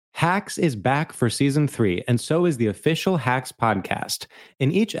Hacks is back for season 3, and so is the official Hacks podcast.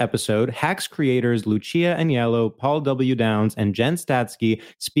 In each episode, Hacks creators Lucia Aniello, Paul W. Downs, and Jen Statsky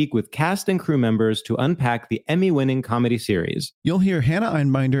speak with cast and crew members to unpack the Emmy-winning comedy series. You'll hear Hannah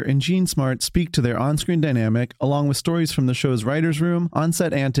Einbinder and Gene Smart speak to their on-screen dynamic, along with stories from the show's writer's room,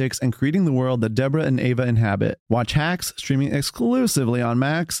 on-set antics, and creating the world that Deborah and Ava inhabit. Watch Hacks, streaming exclusively on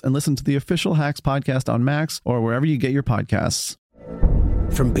Max, and listen to the official Hacks podcast on Max or wherever you get your podcasts.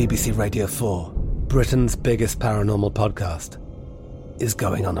 From BBC Radio 4, Britain's biggest paranormal podcast is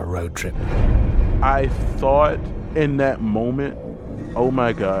going on a road trip. I thought in that moment, oh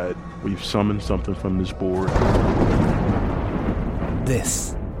my God, we've summoned something from this board.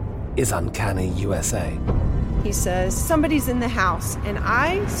 This is Uncanny USA. He says, somebody's in the house, and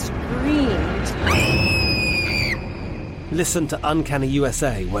I screamed. Listen to Uncanny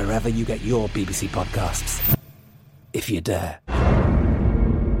USA wherever you get your BBC podcasts, if you dare.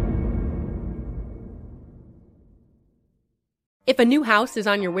 If a new house is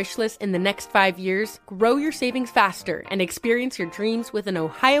on your wish list in the next 5 years, grow your savings faster and experience your dreams with an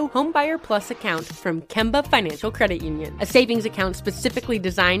Ohio Homebuyer Plus account from Kemba Financial Credit Union. A savings account specifically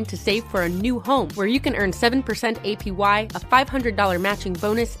designed to save for a new home, where you can earn 7% APY, a $500 matching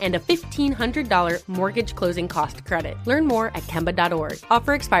bonus, and a $1,500 mortgage closing cost credit. Learn more at Kemba.org.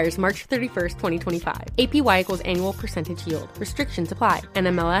 Offer expires March 31st, 2025. APY equals annual percentage yield. Restrictions apply.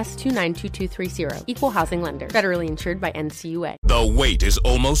 NMLS 292230. Equal housing lender. Federally insured by NCUA. The wait is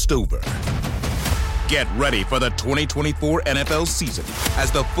almost over. Get ready for the 2024 NFL season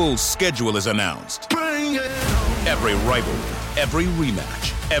as the full schedule is announced. Every rivalry, every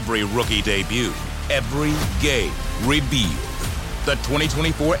rematch, every rookie debut, every game revealed. The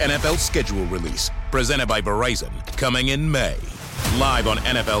 2024 NFL schedule release, presented by Verizon, coming in May. Live on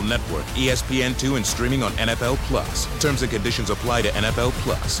NFL Network, ESPN2, and streaming on NFL Plus. Terms and conditions apply to NFL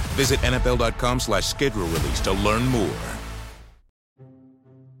Plus. Visit NFL.com/schedule release to learn more.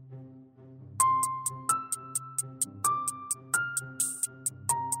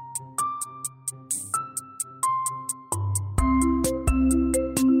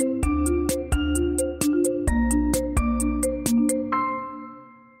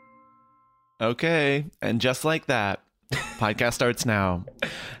 Okay, and just like that, podcast starts now.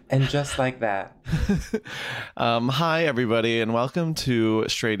 And just like that. Hi, everybody, and welcome to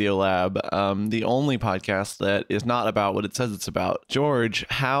Stradio Lab, the only podcast that is not about what it says it's about. George,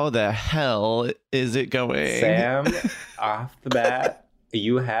 how the hell is it going? Sam, off the bat,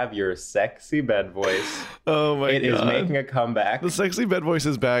 you have your sexy bed voice. Oh my God. It is making a comeback. The sexy bed voice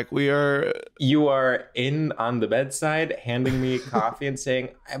is back. You are in on the bedside, handing me coffee and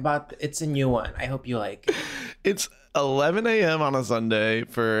saying, it's a new one. I hope you like it. It's 11 a.m. on a Sunday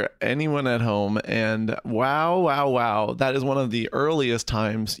for anyone at home, and wow, that is one of the earliest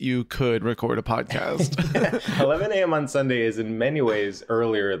times you could record a podcast. 11 a.m. on Sunday is in many ways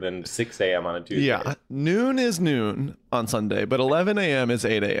earlier than 6 a.m. on a Tuesday. Yeah, noon is noon on Sunday, but 11 a.m. is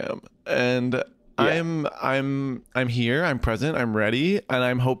 8 a.m. And yeah. I'm here, I'm present, I'm ready, and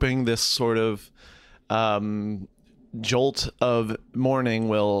I'm hoping this sort of jolt of morning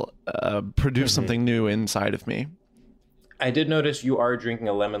will produce something new inside of me. I did notice you are drinking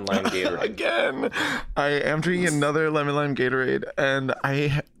a lemon lime Gatorade. Again, I am drinking another lemon lime Gatorade, and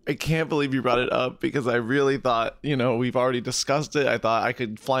I can't believe you brought it up because I really thought, we've already discussed it. I thought I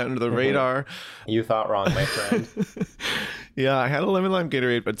could fly under the radar. You thought wrong, my friend. Yeah, I had a lemon lime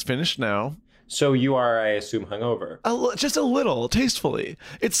Gatorade, but it's finished now. So you are, I assume, hungover. Just a little, tastefully.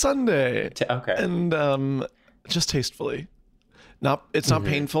 It's Sunday. Okay. And just tastefully. It's not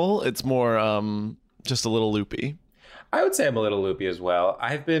painful. It's more just a little loopy. I would say I'm a little loopy as well.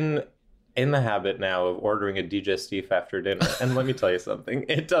 I've been in the habit now of ordering a digestif after dinner. And let me tell you something.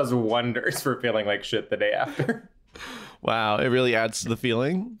 It does wonders for feeling like shit the day after. Wow. It really adds to the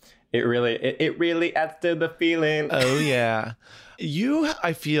feeling. It really adds to the feeling. Oh, yeah. You,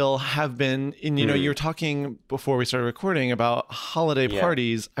 I feel, have been, and you were talking before we started recording about holiday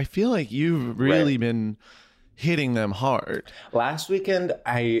parties. I feel like you've really been hitting them hard. Last weekend,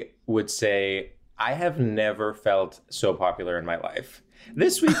 I would say I have never felt so popular in my life.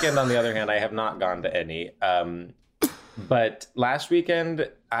 This weekend, on the other hand, I have not gone to any. But last weekend,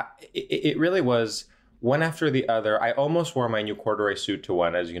 it really was one after the other. I almost wore my new corduroy suit to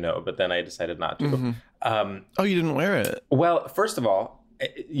one, as you know, but then I decided not to. Mm-hmm. You didn't wear it? Well, first of all,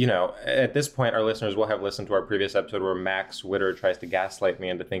 at this point, our listeners will have listened to our previous episode where Max Witter tries to gaslight me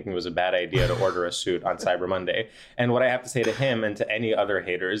into thinking it was a bad idea to order a suit on Cyber Monday. And what I have to say to him and to any other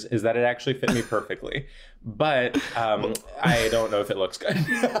haters is that it actually fit me perfectly. But I don't know if it looks good.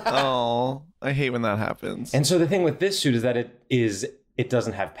 Oh, I hate when that happens. And so the thing with this suit is that it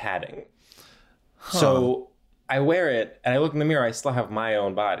doesn't have padding. So I wear it and I look in the mirror, I still have my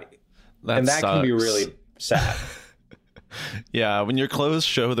own body. And that can be really sad. Yeah, when your clothes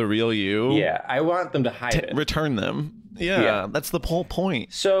show the real you. Yeah, I want them to hide it. Return them. Yeah, that's the whole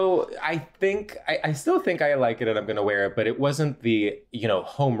point. So I think I still think I like it and I'm going to wear it, but it wasn't the,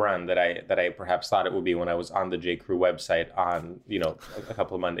 home run that I perhaps thought it would be when I was on the J. Crew website on, a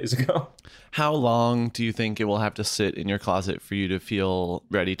couple of Mondays ago. How long do you think it will have to sit in your closet for you to feel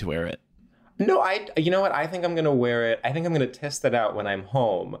ready to wear it? No, you know what? I think I'm going to wear it. I think I'm going to test it out when I'm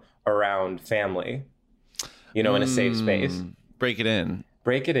home around family, in a safe space. Break it in.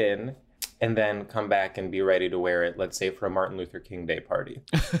 And then come back and be ready to wear it, let's say, for a Martin Luther King Day party.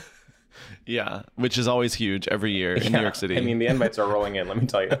 Yeah, which is always huge every year in New York City. I mean, the invites are rolling in, let me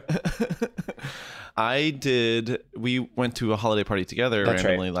tell you. We went to a holiday party together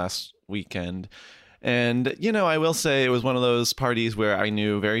randomly last weekend. And, I will say it was one of those parties where I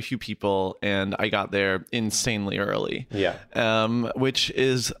knew very few people and I got there insanely early. Yeah. Which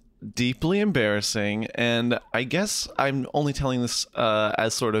is deeply embarrassing. And I guess I'm only telling this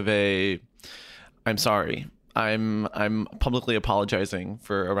as sort of I'm sorry. I'm publicly apologizing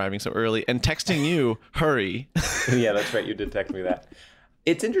for arriving so early and texting you, hurry. Yeah, that's right. You did text me that.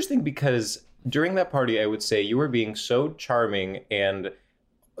 It's interesting because during that party, I would say you were being so charming and,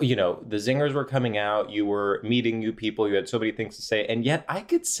 the zingers were coming out. You were meeting new people. You had so many things to say. And yet I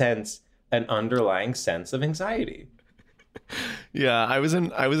could sense an underlying sense of anxiety. Yeah, I was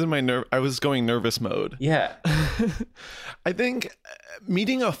going nervous mode. Yeah. I think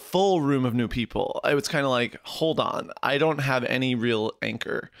meeting a full room of new people, I was kind of like, hold on, I don't have any real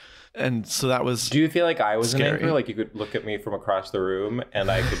anchor. And so that was Do you feel like I was scary. an anchor? Like you could look at me from across the room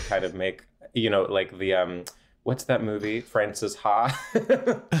and I could kind of make, like the what's that movie, Frances Ha,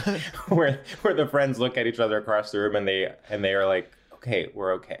 where the friends look at each other across the room and they are like, okay,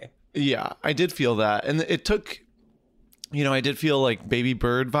 we're okay. Yeah, I did feel that. And it took, I did feel like Baby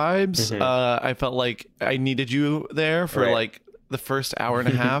Bird vibes. Mm-hmm. I felt like I needed you there for like the first hour and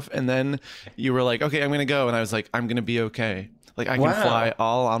a half. And then you were like, okay, I'm going to go. And I was like, I'm going to be okay. Like I can fly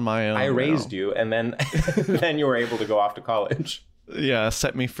all on my own. I raised you and then then you were able to go off to college. Yeah,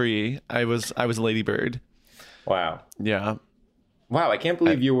 set me free. I was Lady Bird. Wow. Yeah. Wow, I can't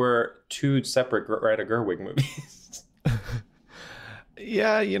believe you were two separate Greta Gerwig movies.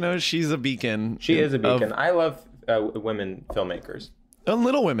 Yeah, she's a beacon. She is a beacon. I love women filmmakers.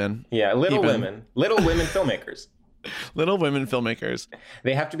 Little Women. Yeah, Little Women filmmakers. Little Women filmmakers.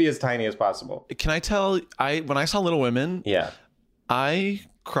 They have to be as tiny as possible. Can I tell, when I saw Little Women, I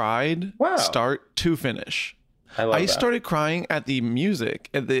cried start to finish. I started crying at the music,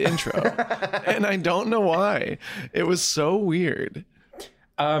 at the intro, and I don't know why. It was so weird.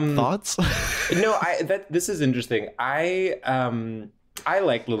 Thoughts? No, this is interesting. I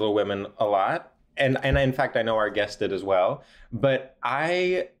like Little Women a lot, and in fact, I know our guest did as well. But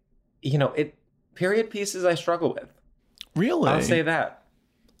period pieces I struggle with. Really? I'll say that.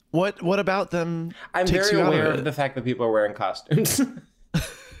 What about them? I'm very aware of the fact that people are wearing costumes.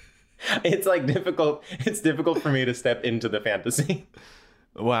 It's like difficult. It's difficult for me to step into the fantasy.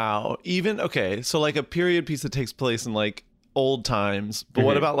 Wow. So like a period piece that takes place in like old times, but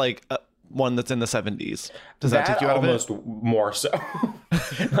what about like one that's in the 70s? Does that take you out of it? Almost more so.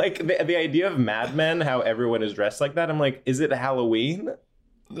 Like the idea of Mad Men, how everyone is dressed like that. I'm like, is it Halloween?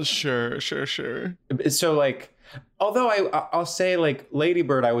 Sure. So like, although I'll say like Lady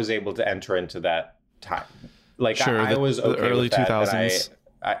Bird, I was able to enter into that time. Like sure, I was okay the early with that, 2000s.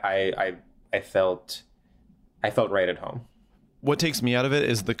 I felt right at home. What takes me out of it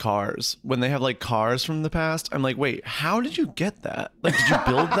is the cars. When they have like cars from the past, I'm like, wait, how did you get that? Like, did you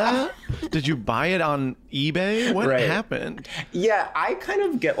build that? Did you buy it on eBay? What happened? Yeah, I kind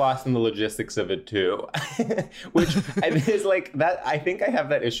of get lost in the logistics of it too, which is like that. I think I have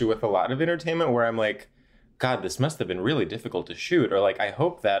that issue with a lot of entertainment where I'm like, God, this must have been really difficult to shoot. Or like, I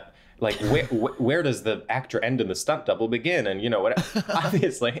hope that like where does the actor end and the stunt double begin? And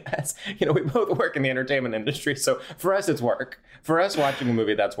obviously, as we both work in the entertainment industry, so for us it's work. For us, watching a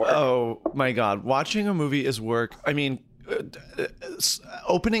movie, that's work. Oh my God, watching a movie is work. I mean,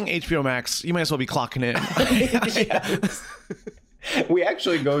 opening HBO Max, you might as well be clocking in. We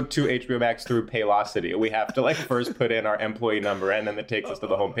actually go to HBO Max through Paylocity. We have to first put in our employee number and then it takes us to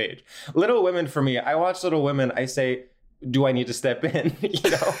the homepage. Little Women, for me, I watch Little Women. I say, do I need to step in?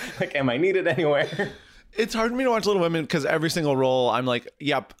 Am I needed anywhere? It's hard for me to watch Little Women because every single role, I'm like,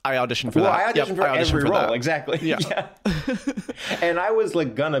 yep, I auditioned for that. I auditioned for every role, that. Exactly. Yeah. And I was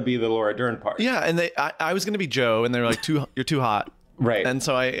gonna be the Laura Dern part. Yeah, and I was gonna be Joe, and they're like, you're too hot. Right. And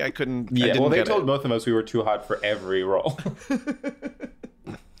so I couldn't. Yeah, I didn't well, they get told it. both of us we were too hot for every role.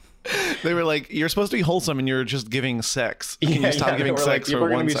 They were like, "You're supposed to be wholesome, and you're just giving sex. Can you stop giving We're sex like, for people are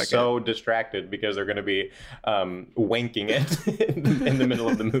 1 gonna be second?" so distracted because they're going to be wanking it in the middle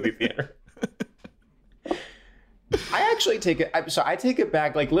of the movie theater. I actually take it. I take it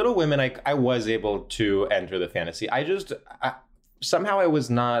back. Like Little Women, I was able to enter the fantasy. Somehow I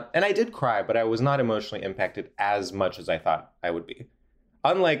was not, and I did cry, but I was not emotionally impacted as much as I thought I would be.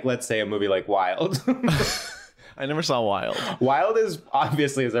 Unlike, let's say, a movie like Wild. I never saw Wild. Wild is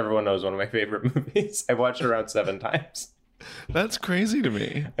obviously, as everyone knows, one of my favorite movies. I've watched it around 7 times. That's crazy to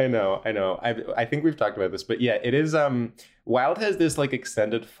me. I know. I think we've talked about this, but yeah, it is. Wild has this like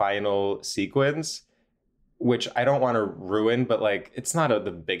extended final sequence, which I don't want to ruin, but like it's not the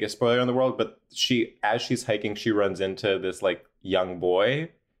biggest spoiler in the world. But as she's hiking, she runs into this like young boy,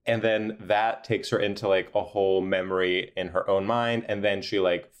 and then that takes her into like a whole memory in her own mind, and then she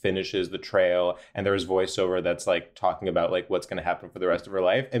like finishes the trail, and there's voiceover that's like talking about like what's going to happen for the rest of her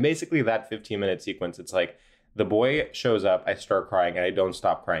life, and basically that 15-minute sequence, it's like the boy shows up, I start crying, and I don't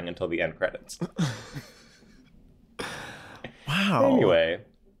stop crying until the end credits. Wow. Anyway.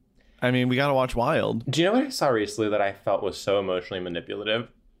 I mean, we got to watch Wild. Do you know what I saw recently that I felt was so emotionally manipulative?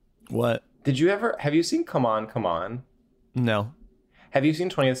 What? Have you seen Come On, Come On? No. Have you seen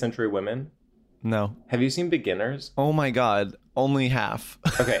 20th Century Women? No. Have you seen Beginners? Oh my God. Only half.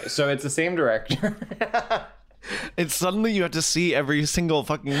 Okay, so it's the same director. It's suddenly you have to see every single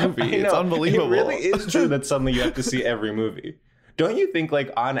fucking movie. It's unbelievable. It really is true that suddenly you have to see every movie. Don't you think,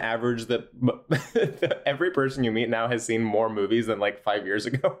 like, on average, that every person you meet now has seen more movies than, like, 5 years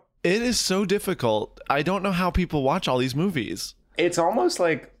ago? It is so difficult. I don't know how people watch all these movies. It's almost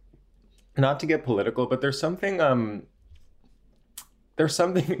like, not to get political, but there's something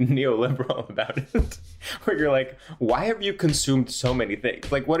neoliberal about it. Where you're like, why have you consumed so many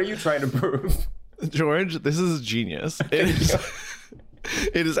things? Like, what are you trying to prove? George, this is genius.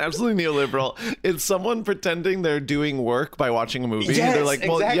 It is absolutely neoliberal. It's someone pretending they're doing work by watching a movie. Yes, they're like,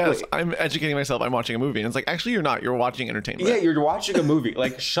 well, exactly. yes, I'm educating myself. I'm watching a movie. And it's like, actually, you're not. You're watching entertainment. Yeah, you're watching a movie.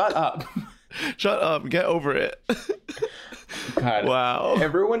 Like, shut up. Shut up. Get over it. God. Wow.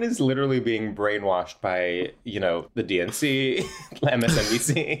 Everyone is literally being brainwashed by, the DNC,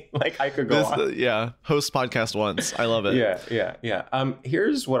 MSNBC. Like, I could go on. Host podcast once. I love it. Yeah.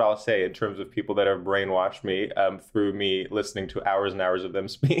 Here's what I'll say in terms of people that have brainwashed me through me listening to hours and hours of them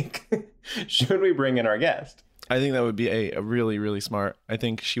speak. Should we bring in our guest? I think that would be a really, really smart. I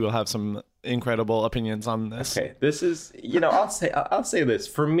think she will have some incredible opinions on this. Okay, this is, I'll say this.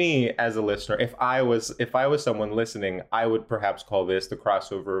 For me as a listener, if I was someone listening, I would perhaps call this the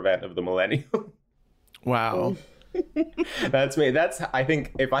crossover event of the millennium. Wow. That's me. I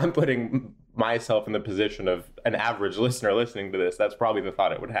think if I'm putting myself in the position of an average listener listening to this, that's probably the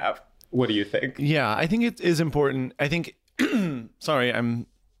thought it would have. What do you think? Yeah, I think it is important. I think, sorry, I'm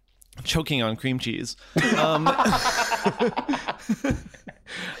choking on cream cheese.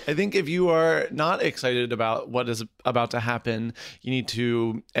 I think if you are not excited about what is about to happen, you need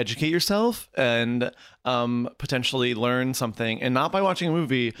to educate yourself and potentially learn something, and not by watching a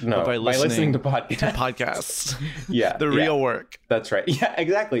movie, but by listening to podcasts. Yeah, the real work. That's right. Yeah,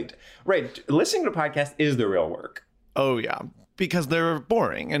 exactly. Right. Listening to podcasts is the real work. Oh yeah, because they're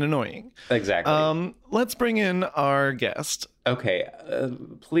boring and annoying. Exactly. Let's bring in our guest. Okay,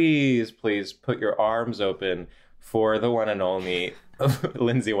 please put your arms open for the one and only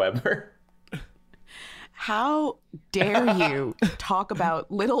Lindsay Weber. How dare you talk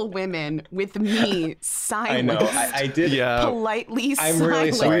about Little Women with me silent? I know, I did. Yeah. Politely I'm silent.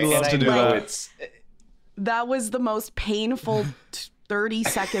 really sorry. We'd love to do that. That was the most painful 30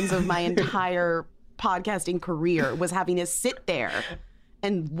 seconds of my entire podcasting career, was having to sit there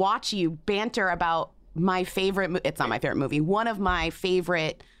and watch you banter about my favorite. It's not my favorite movie. One of my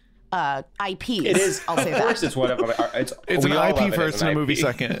favorite IPs. It is. I'll say of course, it's one of them. It's an IP first and a movie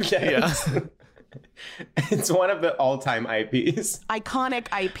second. Yes. Yeah. It's one of the all-time IPs. Iconic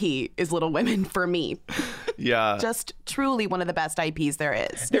IP is Little Women for me. Yeah. Just truly one of the best IPs there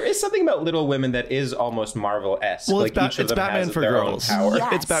is. There is something about Little Women that is almost Marvel-esque. Well, like each of them Batman has for their girls. own power.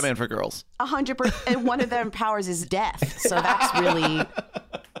 Yes. It's Batman for girls. 100%. And one of them powers is death. So that's really...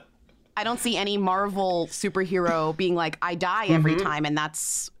 I don't see any Marvel superhero being like, I die every time, and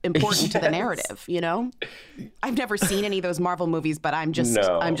that's important to the narrative, I've never seen any of those Marvel movies, but I'm just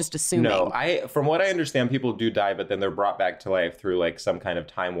assuming. No, from what I understand, people do die, but then they're brought back to life through like some kind of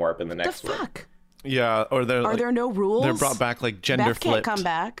time warp in the next one. Fuck? Yeah, or Are there no rules? They're brought back like gender Beth flipped. can't come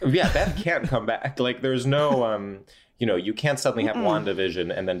back. Yeah, Beth can't come back. Like there's no you can't suddenly have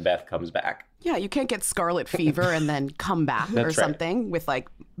WandaVision and then Beth comes back. Yeah, you can't get scarlet fever and then come back or That's right. something with like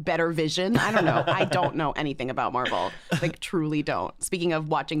better vision. I don't know. I don't know anything about Marvel. Like, truly don't. Speaking of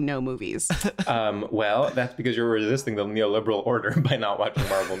watching no movies. Well, that's because you're resisting the neoliberal order by not watching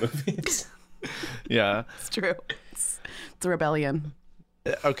Marvel movies. Yeah. It's true. It's a rebellion.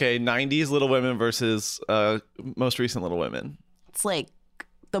 Okay, 90s Little Women versus most recent Little Women. It's like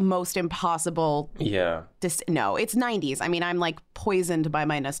the most impossible. Yeah. No, it's 90s. I mean, I'm like poisoned by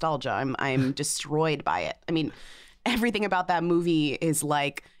my nostalgia. I'm destroyed by it. I mean, everything about that movie is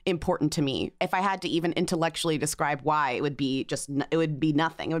like important to me. If I had to even intellectually describe why, it would be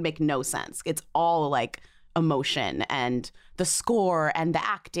nothing. It would make no sense. It's all like emotion and the score and the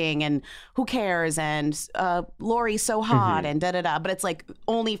acting and who cares and Laurie's so hot and da-da-da. But it's like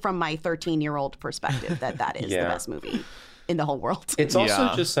only from my 13-year-old perspective that is the best movie in the whole world. It's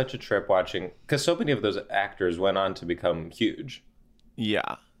also just such a trip watching, because so many of those actors went on to become huge.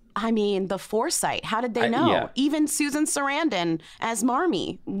 Yeah. I mean, the foresight. How did they know? Yeah. Even Susan Sarandon as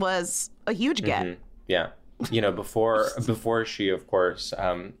Marmee was a huge get. Yeah. Before she, of course,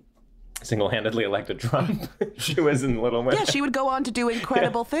 single-handedly elected Trump, she was in Little Women. Yeah, she would go on to do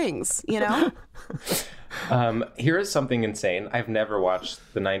incredible things, Here is something insane. I've never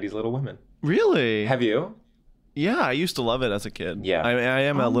watched the 90s Little Women. Really? Have you? Yeah, I used to love it as a kid. Yeah. I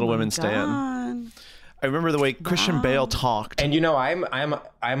am a Little Women stan. God. I remember the way Christian Bale talked. And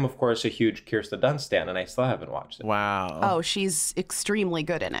I'm of course a huge Kirsten Dunst stan, and I still haven't watched it. Wow. Oh, she's extremely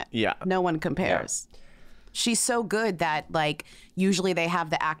good in it. Yeah. No one compares. She's so good that, like, usually they have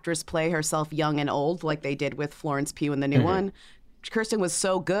the actress play herself young and old, like they did with Florence Pugh in the new one. Kirsten was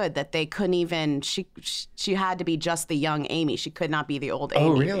so good that they couldn't even, she had to be just the young Amy. She could not be the old Amy.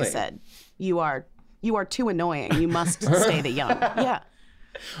 Oh, really? They said, you are too annoying. You must stay the young. Yeah.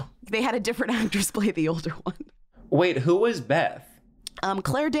 They had a different actress play the older one. Wait, who was Beth?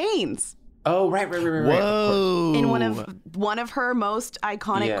 Claire Danes. Oh, right. Whoa. In one of her most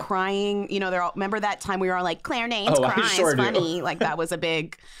iconic crying, they're all, remember that time we were all like, Claire Danes cries, funny. Like, that was a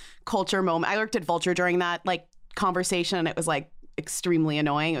big culture moment. I worked at Vulture during that like conversation, and it was like extremely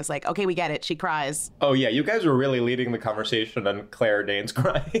annoying. It was like, okay, we get it. She cries. Oh yeah, you guys were really leading the conversation on Claire Danes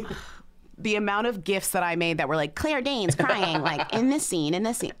crying. The amount of GIFs that I made that were like Claire Danes crying, like in this scene.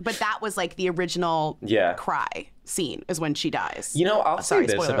 But that was like the original cry scene is when she dies. I'll say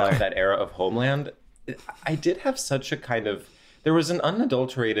this about that era of Homeland. I did have such a there was an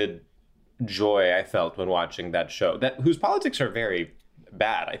unadulterated joy I felt when watching that show, whose politics are very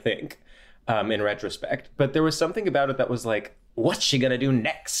bad, I think, in retrospect. But there was something about it that was like, what's she gonna do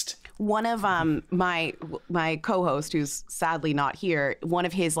next? One of my co-host, who's sadly not here, one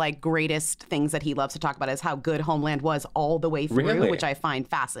of his like greatest things that he loves to talk about is how good Homeland was all the way through, which I find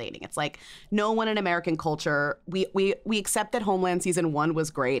fascinating. It's like no one in American culture, we accept that Homeland season 1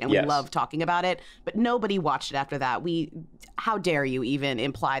 was great and we love talking about it, but nobody watched it after that. How dare you even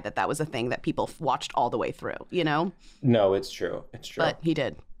imply that was a thing that people watched all the way through, No, it's true. But he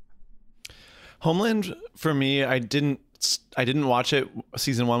did. Homeland, for me, I didn't watch it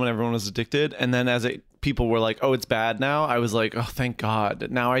season 1 when everyone was addicted, and then people were like, oh, it's bad now, I was like, oh, thank God,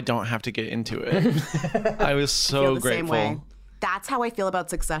 now I don't have to get into it. I was so grateful. Same way. That's how I feel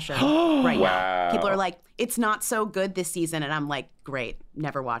about Succession right now. People are like, it's not so good this season, and I'm like, great,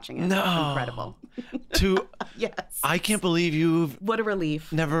 never watching it. No. Incredible. Yes. I can't believe you've what a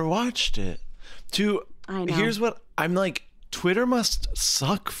relief. Never watched it. I know. Here's what I'm like, Twitter must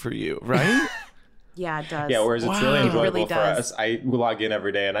suck for you, right? Yeah, it does. Yeah, whereas it's really enjoyable for us. I log in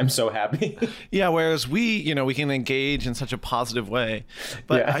every day and I'm so happy. Yeah, whereas we can engage in such a positive way.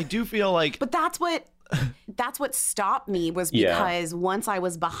 But I do feel like... But that's what stopped me was because once I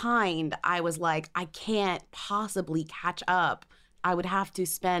was behind, I was like, I can't possibly catch up. I would have to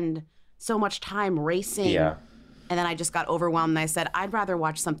spend so much time racing. Yeah. And then I just got overwhelmed and I said, I'd rather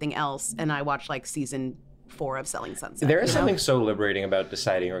watch something else. And I watched like season 4 of Selling Sunset. There is something so liberating about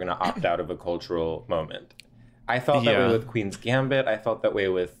deciding you're going to opt out of a cultural moment. I felt that way with Queen's Gambit. I felt that way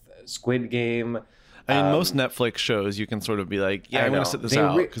with Squid Game. I mean, most Netflix shows, you can sort of be like, yeah, I'm going to sit this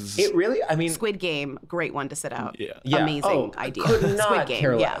out. It really, I mean... Squid Game, great one to sit out. Yeah. Amazing idea. Could not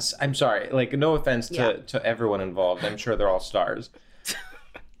care less. I'm sorry. Like, no offense to everyone involved. I'm sure they're all stars.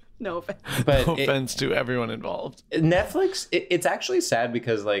 No offense. But no offense to everyone involved. Netflix, it's actually sad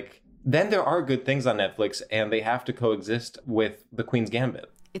because, like, then there are good things on Netflix and they have to coexist with the Queen's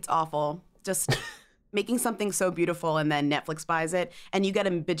Gambit. It's awful. Just making something so beautiful and then Netflix buys it and you get a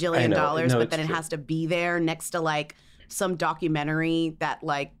bajillion dollars, but then it has to be there next to like some documentary that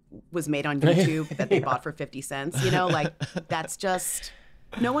like was made on YouTube that they bought for 50 cents. Like that's just...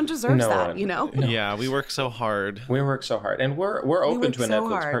 No one deserves No that, one. you know? Yeah, we work so hard. We work so hard, and we're open work to a so Netflix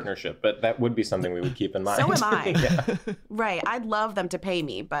hard. partnership, but that would be something we would keep in mind. So am I. Yeah. Right. I'd love them to pay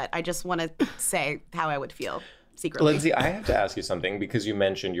me, but I just want to say how I would feel secretly. Lindsay, I have to ask you something because you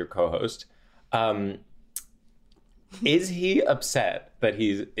mentioned your co-host. Is he upset that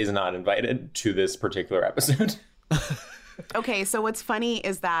he is not invited to this particular episode? Okay, so what's funny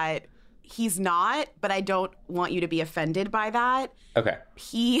is that he's not, but I don't want you to be offended by that. Okay.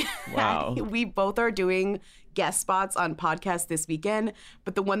 Wow. We both are doing guest spots on podcasts this weekend,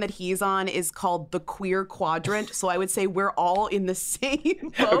 but the one that he's on is called The Queer Quadrant. So I would say we're all in the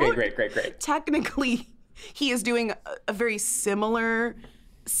same boat. Okay, great. Technically, he is doing a very similar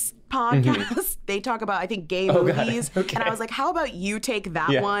podcast. They talk about, I think, gay movies. Okay. And I was like, how about you take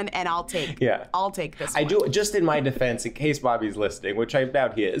that one and I'll take this one. I do, just in my defense, in case Bobby's listening, which I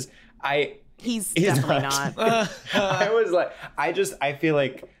doubt he is, He's definitely not. I feel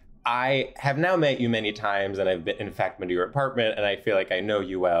like I have now met you many times, and I've been to your apartment, and I feel like I know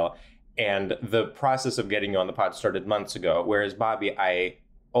you well. And the process of getting you on the pod started months ago, whereas Bobby, I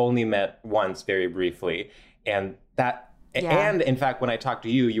only met once very briefly. And in fact, when I talked to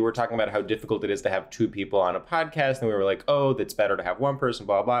you, you were talking about how difficult it is to have two people on a podcast. And we were like, oh, that's better to have one person,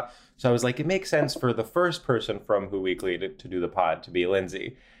 blah, blah. So I was like, it makes sense for the first person from Who Weekly to do the pod to be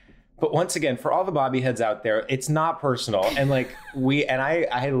Lindsay. But once again, for all the Bobby heads out there, it's not personal. And like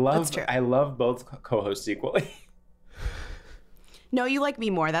I love both co-hosts equally. No, you like me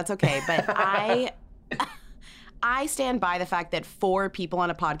more. That's okay. But I stand by the fact that 4 people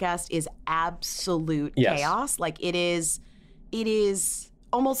on a podcast is absolute chaos. Like it is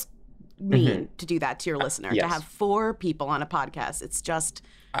almost mean to do that to your listener, to have 4 people on a podcast. It's just,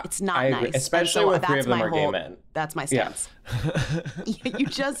 it's not nice. Especially when 3 of them are gay men. That's my stance.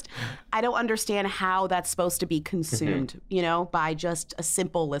 Yeah. I don't understand how that's supposed to be consumed, by just a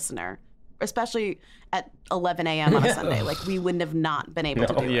simple listener, especially at 11 a.m. on a Sunday. Like we wouldn't have not been able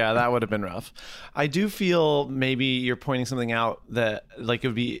to do it. Yeah, that would have been rough. I do feel maybe you're pointing something out that like it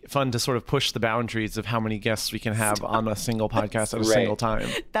would be fun to sort of push the boundaries of how many guests we can have on a single podcast at a single time.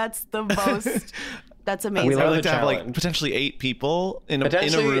 That's the most. That's amazing. We I'd love like the to have challenge. like potentially 8 people in a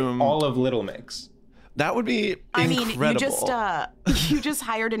room. All of Little Mix. That would be incredible. You just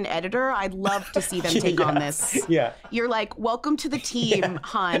hired an editor. I'd love to see them take on this. Yeah. You're like, welcome to the team,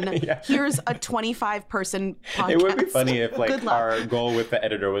 hun. Yeah. Here's a 25-person podcast. It would be funny if like our goal with the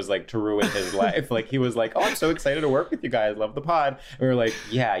editor was like to ruin his life. Like he was like, oh, I'm so excited to work with you guys. Love the pod. And we were like,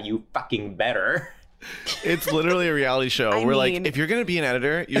 yeah, you fucking better. It's literally a reality show. Like, if you're going to be an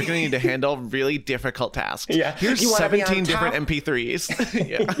editor, you're going to need to handle really difficult tasks. Yeah. Here's 17 different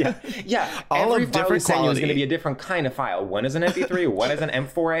MP3s. Yeah. All Every of file we different send you is quality. going to be a different kind of file. One is an MP3, one is an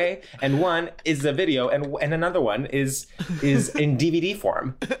M4A, and one is a video, and another one is in DVD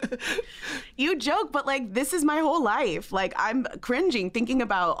form. You joke, but like this is my whole life. Like I'm cringing thinking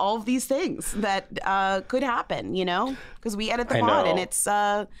about all of these things that could happen, because we edit the pod and it's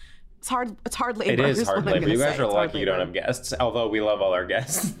hard. It's hard labor. It is hard labor. You guys are lucky you don't have have guests, although we love all our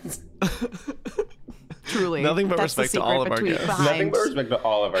guests. Truly. Nothing but That's the respect to all of our secret guests. behind Nothing but respect to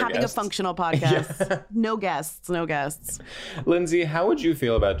all of our having guests. a functional podcast. No guests. Lindsay, how would you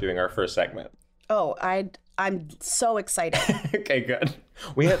feel about doing our first segment? Oh, I'm so excited. Okay, good.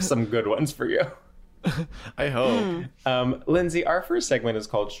 We have some good ones for you. I hope. Lindsay, our first segment is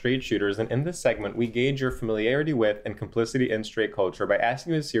called Straight Shooters, and in this segment, we gauge your familiarity with and complicity in straight culture by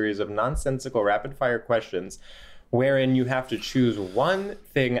asking you a series of nonsensical rapid-fire questions wherein you have to choose one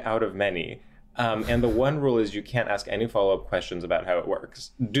thing out of many. And the one rule is you can't ask any follow-up questions about how it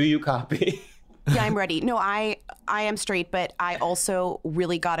works. Do you copy? Yeah, I'm ready. No, I am straight, but I also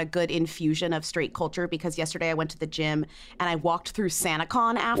really got a good infusion of straight culture because yesterday I went to the gym and I walked through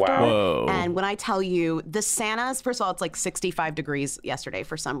SantaCon after. Wow. Whoa. And when I tell you, the Santas, first of all, it's like 65 degrees yesterday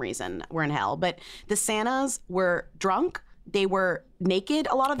for some reason. We're in hell. But the Santas were drunk. They were naked.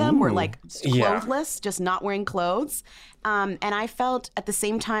 A lot of them were like clothless, just not wearing clothes. And I felt at the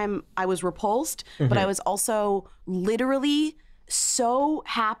same time I was repulsed, but I was also literally so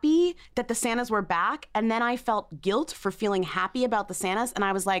happy that the Santas were back. And then I felt guilt for feeling happy about the Santas. And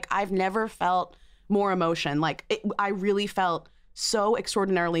I was like, I've never felt more emotion. I really felt so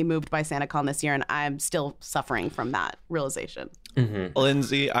extraordinarily moved by SantaCon this year. And I'm still suffering from that realization. Mm-hmm.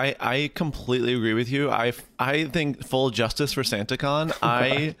 Lindsay, I completely agree with you. I think full justice for SantaCon.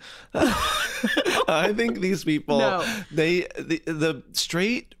 I think these people, the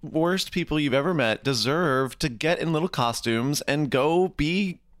straight worst people you've ever met deserve to get in little costumes and go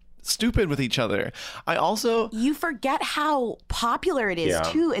be stupid with each other. I also You forget how popular it is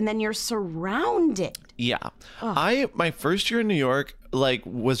too, and then you're surrounded. Yeah. My first year in New York, like,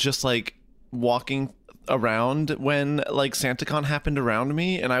 was just like walking around when like SantaCon happened around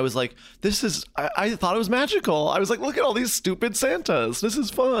me, and I was like, I thought it was magical. I was like, look at all these stupid Santas. This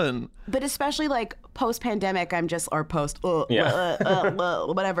is fun. But especially like post-pandemic, whatever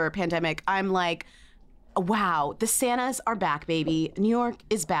pandemic, I'm like, wow, the Santas are back, baby. New York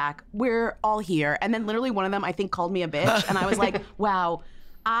is back. We're all here. And then literally one of them, I think, called me a bitch. And I was like, wow,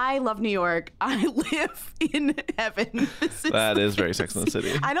 I love New York. I live in heaven. That is very Sex and the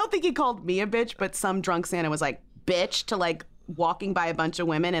City. I don't think he called me a bitch, but some drunk Santa was like, bitch, to like walking by a bunch of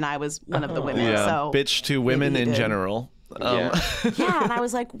women. And I was one of the women. Yeah, so bitch to women in general. Yeah, and I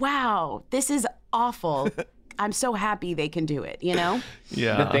was like, wow, this is awful. I'm so happy they can do it, you know?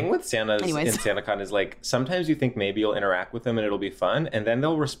 Yeah. The thing with Santas in SantaCon is like, sometimes you think maybe you'll interact with them and it'll be fun, and then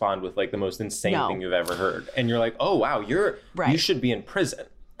they'll respond with like the most insane thing you've ever heard. And you're like, oh wow, you should be in prison.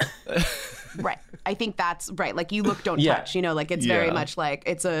 Right. I think that's right. Like, you look, don't touch, you know, like it's very much like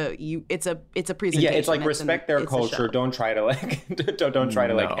it's a presentation. Yeah, it's like respect their culture. Don't try to like don't try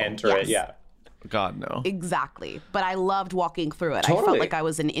to like enter it. Yeah. God, no. Exactly. But I loved walking through it. Totally. I felt like I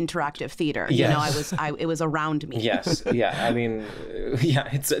was in interactive theater. Yes. You know, it was around me. Yes. Yeah. I mean, yeah,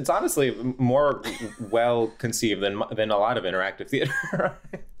 it's honestly more well conceived than a lot of interactive theater.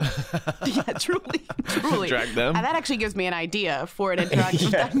 Yeah, truly. Drag them. And that actually gives me an idea for an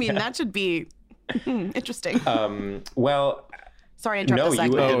interactive. I mean, that should be interesting. Well, sorry to interrupt the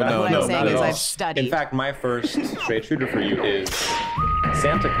segment. What I'm saying is I've studied. In fact, my first straight shooter for you is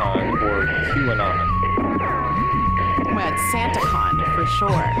SantaCon or QAnon. Well, it's SantaCon for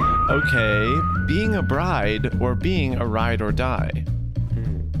sure. Okay, being a bride or being a ride or die?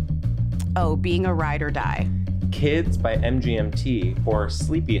 Oh, being a ride or die. Kids by MGMT or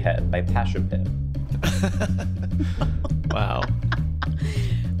Sleepyhead by Passion Pit. Wow.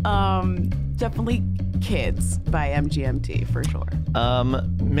 Definitely Kids by MGMT for sure.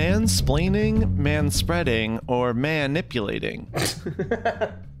 Mansplaining, manspreading, or manipulating?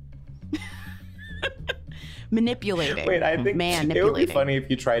 Manipulating. Wait, I think it would be manipulating. funny if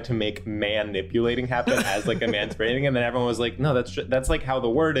you tried to make manipulating happen as like a mansplaining, and then everyone was like, "No, that's like how the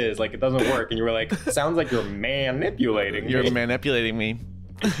word is. Like, it doesn't work." And you were like, "Sounds like you're manipulating me." You're manipulating me.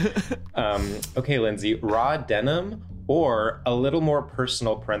 Okay, Lindsay, raw denim or a little more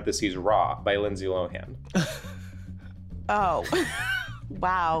personal parentheses raw by Lindsay Lohan. Oh,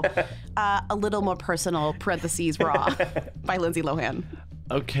 wow. A little more personal parentheses raw by Lindsay Lohan.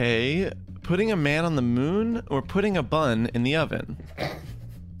 Okay, putting a man on the moon or putting a bun in the oven?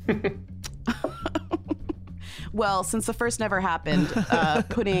 Well, since the first never happened,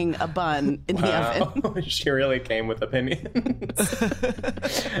 putting a bun in the oven. She really came with opinions.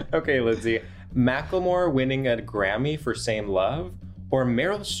 Okay, Lindsay. Macklemore winning a Grammy for Same Love or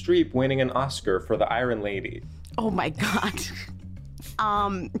Meryl Streep winning an Oscar for The Iron Lady? Oh my God.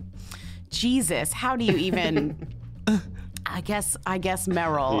 Jesus, how do you even... I guess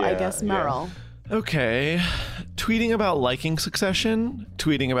Meryl. Yeah, I guess Meryl. Okay, tweeting about liking Succession,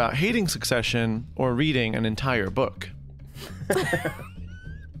 tweeting about hating Succession, or reading an entire book?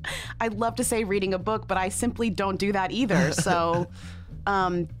 I'd love to say reading a book, but I simply don't do that either. So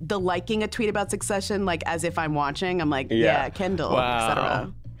the liking a tweet about Succession, like as if I'm watching, I'm like, yeah Kendall, wow.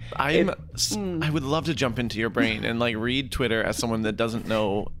 etc. I would love to jump into your brain and like read Twitter as someone that doesn't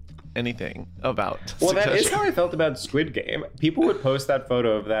know anything about Well, Succession. that is how I felt about Squid Game. People would post that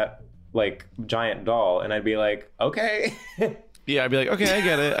photo of that like giant doll, and I'd be like, okay. Yeah, I'd be like, okay, I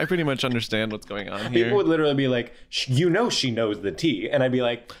get it. I pretty much understand what's going on here. People would literally be like, you know she knows the tea. And I'd be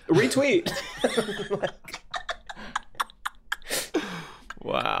like, retweet.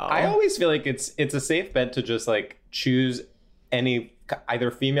 Wow. I always feel like it's a safe bet to just like choose any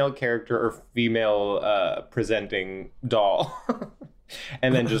either female character or female presenting doll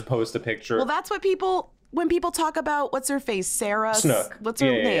and then just post a picture. Well, that's what when people talk about what's her face, Sarah Snook. What's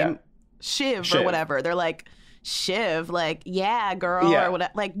her name? Yeah. Shiv or whatever. They're like, Shiv, like, yeah, girl, or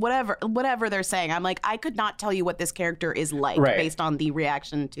whatever, like whatever they're saying. I'm like, I could not tell you what this character is like based on the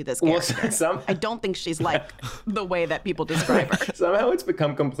reaction to this character. Well, I don't think she's like the way that people describe her. Somehow it's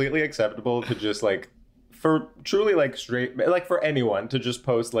become completely acceptable to just like, for truly like straight, like for anyone to just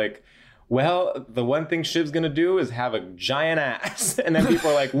post like, well, the one thing Shiv's gonna do is have a giant ass, and then people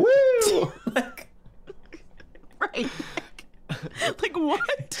are like, woo, like, right? Like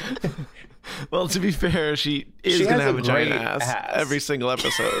what? Well, to be fair, she is going to have a giant ass every single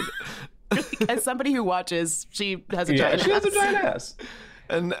episode. As somebody who watches, she has a giant ass. She has a giant ass.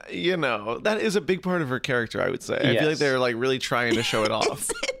 And, you know, that is a big part of her character, I would say. I feel like they're like really trying to show it off.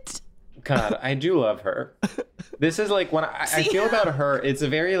 Is it? God, I do love her. This is like when I feel about her, it's a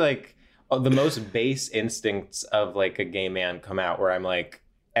very like the most base instincts of like a gay man come out where I'm like,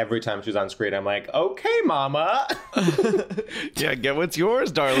 every time she's on screen, I'm like, okay, mama. Yeah, get what's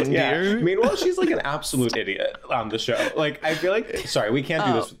yours, darling dear. Meanwhile, she's like an absolute idiot on the show. Like, I feel like, sorry, we can't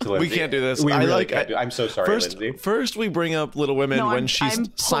do this to Lindsay. We can't do this. We really can't do. I'm so sorry, Lindsay. First, we bring up Little Women when she's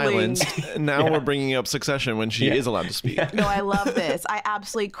silenced. Now we're bringing up Succession when she is allowed to speak. No, I love this. I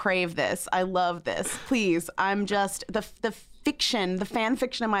absolutely crave this. I love this. Please, I'm just the fiction, the fan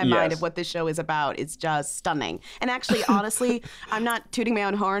fiction in my mind of what this show is about is just stunning. And actually, honestly, I'm not tooting my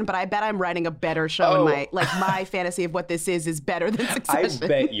own horn, but I bet I'm writing a better show in my fantasy of what this is better than Succession. I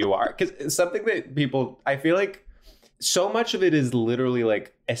bet you are. Because something that people, I feel like so much of it is literally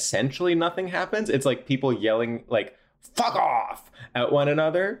like essentially nothing happens. It's like people yelling like, fuck off at one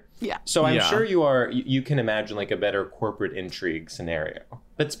another. Yeah. So I'm sure you can imagine like a better corporate intrigue scenario.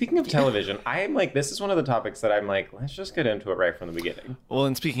 But speaking of television, I'm like, this is one of the topics that I'm like, let's just get into it right from the beginning. Well,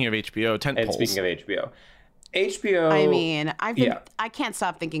 and speaking of HBO, tentpoles. And speaking of HBO. I mean, I can't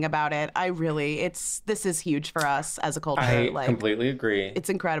stop thinking about it. This is huge for us as a culture. I completely agree. It's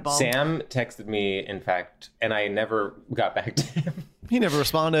incredible. Sam texted me, in fact, and I never got back to him. He never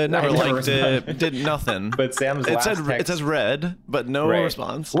responded, never liked it, did nothing. But Sam's last text... It says read, but no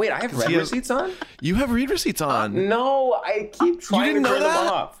response. Wait, I have read receipts on? You have read receipts on? No, I keep trying to turn them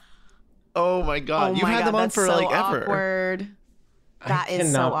off. Oh my God. You've had them on for like ever. Awkward. That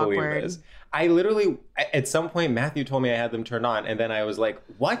is so awkward. This. I literally, at some point, Matthew told me I had them turned on, and then I was like,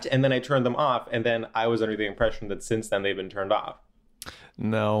 what? And then I turned them off, and then I was under the impression that since then they've been turned off.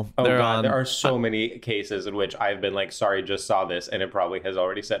 No. Oh God, there are so many cases in which I've been like, sorry, just saw this, and it probably has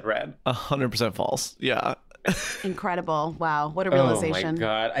already said read. 100% false. Yeah. Incredible. Wow. What a realization. Oh my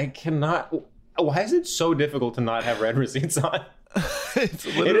God. I cannot. Why is it so difficult to not have read receipts on?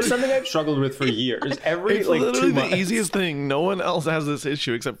 It is something I've struggled with for years. It's like literally 2 months. The easiest thing. No one else has this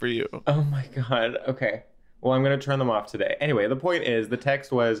issue except for you. Oh my God. Okay. Well, I'm going to turn them off today. Anyway, the point is, the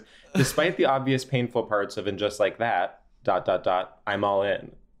text was, despite the obvious painful parts of And Just Like That, ... I'm all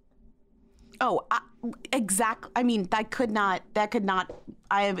in. Oh, exactly. I mean, that could not,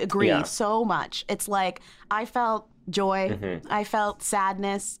 I agree so much. It's like, I felt joy. Mm-hmm. I felt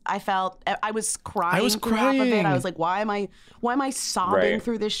sadness. I was crying through half of it. I was like, why am I sobbing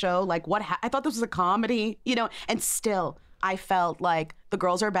through this show? Like, I thought this was a comedy, and still I felt like the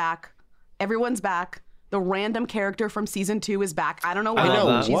girls are back. Everyone's back. The random character from season 2 is back. I don't know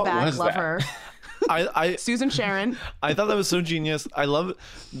why. She's back. Love her. Susan Sharon. I thought that was so genius. I love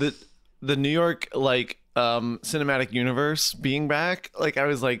the New York cinematic universe being back. Like, I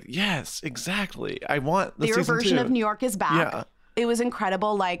was like, yes, exactly. I want the Their version 2. of New York is back. Yeah. It was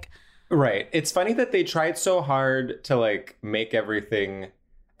incredible. Like, right. It's funny that they tried so hard to like make everything.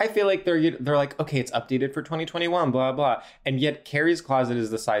 I feel like they're like, okay, it's updated for 2021, blah blah, and yet Carrie's closet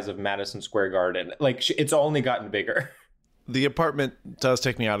is the size of Madison Square Garden. Like, it's only gotten bigger. The apartment does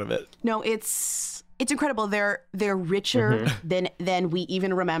take me out of it. No, it's incredible. They're richer than we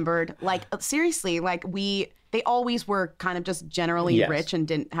even remembered. Like, seriously, like they always were kind of just generally rich and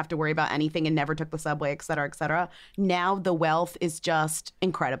didn't have to worry about anything and never took the subway, et cetera, et cetera. Now the wealth is just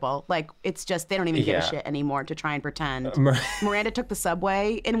incredible. Like, it's just, they don't even give a shit anymore to try and pretend. Miranda took the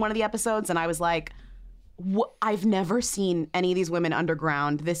subway in one of the episodes, and I was like, I've never seen any of these women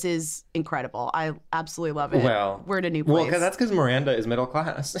underground. This is incredible. I absolutely love it. Well, we're at a new place. Well, that's because Miranda is middle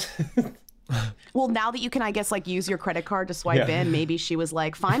class. Well, now that you can, I guess, like, use your credit card to swipe in, maybe she was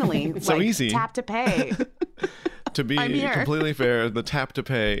like, finally, it's so easy. Tap to pay. To be completely fair, the tap to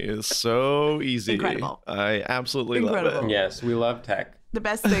pay is so easy. Incredible. I absolutely love it. Yes, we love tech. The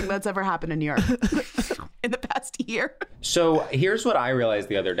best thing that's ever happened in New York in the past year. So here's what I realized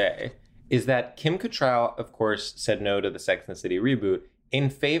the other day, is that Kim Cattrall, of course, said no to the Sex and the City reboot in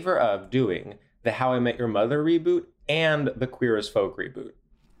favor of doing the How I Met Your Mother reboot and the Queer as Folk reboot.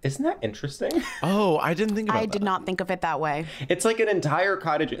 Isn't that interesting? Oh, I didn't think about that. I did not think of it that way. It's like an entire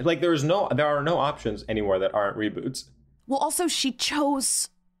cottage. Like, there are no options anymore that aren't reboots. Well, also, she chose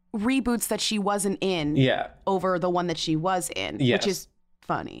reboots that she wasn't in over the one that she was in, which is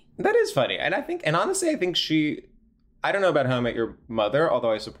funny. That is funny. And honestly, I think I don't know about How I Met Your Mother,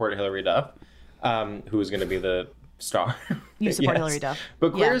 although I support Hilary Duff, who is going to be the star. You support Hilary Duff.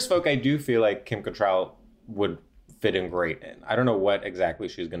 But Queer as Folk, I do feel like Kim Cattrall would fit in great in. I don't know what exactly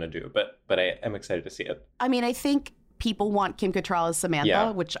she's going to do, but I am excited to see it. I mean, I think people want Kim Cattrall as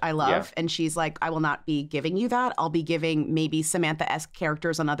Samantha, which I love. Yeah. And she's like, I will not be giving you that. I'll be giving maybe Samantha-esque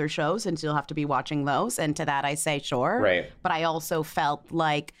characters on other shows, and you'll have to be watching those. And to that I say, sure. Right. But I also felt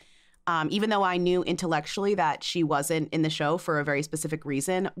like even though I knew intellectually that she wasn't in the show for a very specific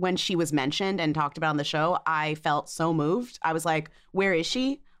reason, when she was mentioned and talked about on the show, I felt so moved. I was like, where is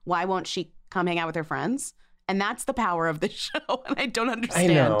she? Why won't she come hang out with her friends? And that's the power of the show. And I don't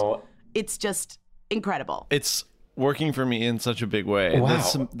understand. I know. It's just incredible. It's working for me in such a big way.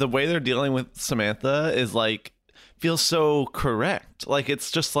 Wow. The way they're dealing with Samantha is like, feels so correct. Like,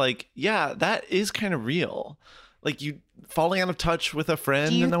 it's just like, yeah, that is kind of real. Like, you falling out of touch with a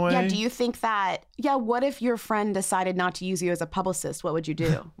friend in a way. Yeah, do you think that, what if your friend decided not to use you as a publicist? What would you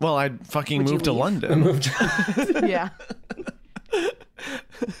do? Well, I'd fucking move to London. Yeah.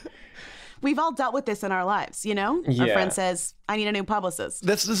 We've all dealt with this in our lives, you know? Yeah. Our friend says, I need a new publicist.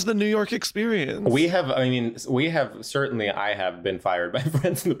 This is the New York experience. I have been fired by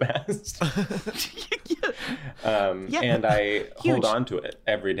friends in the past. And I hold on to it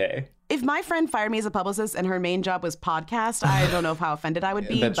every day. If my friend fired me as a publicist and her main job was podcast, I don't know how offended I would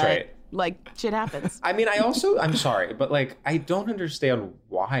be. That's but right. Like, shit happens. I mean, I'm sorry, but like, I don't understand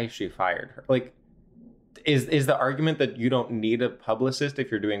why she fired her. Like, is the argument that you don't need a publicist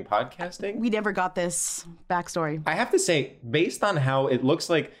if you're doing podcasting? We never got this backstory. I have to say, based on how it looks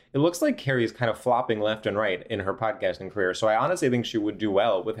like Carrie's kind of flopping left and right in her podcasting career. So I honestly think she would do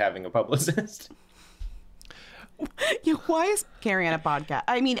well with having a publicist. Yeah, why is Carrie on a podcast?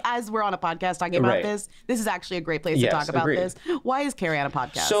 I mean, as we're on a podcast talking about this is actually a great place to talk about this. Why is Carrie on a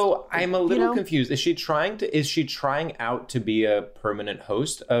podcast? So I'm a little confused. Is she trying out to be a permanent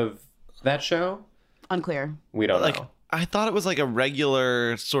host of that show? Unclear. We don't know. I thought it was like a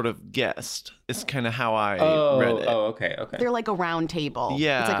regular sort of guest. It's kind of how I read it. Oh, okay. They're like a round table.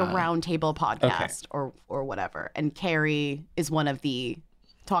 Yeah. It's like a round table podcast or whatever. And Carrie is one of the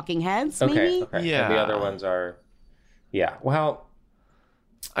talking heads, maybe? Okay. Yeah. And the other ones are... Yeah, well...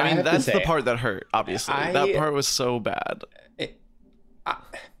 I mean, that's the part that hurt, obviously. That part was so bad.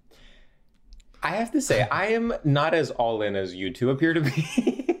 I have to say, I am not as all in as you two appear to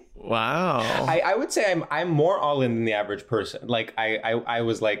be. Wow. I would say I'm more all in than the average person. Like I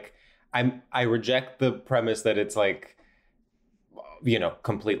was like I reject the premise that it's like, you know,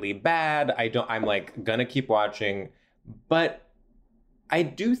 completely bad. I'm like gonna keep watching, but I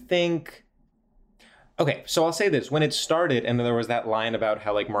do think. Okay, so I'll say this: when it started, and there was that line about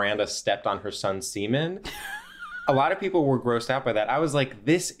how like Miranda stepped on her son's semen, a lot of people were grossed out by that. I was like,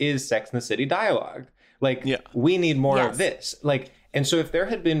 this is Sex and the City dialogue. Like, we need more of this. Like. And so if there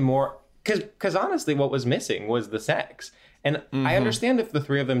had been more, because honestly, what was missing was the sex. And I understand if the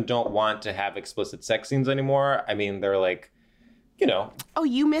three of them don't want to have explicit sex scenes anymore. I mean, they're like, you know. Oh,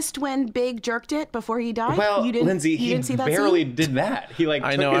 you missed when Big jerked it before he died? Well, Lindsay, he barely scene? did that. He like,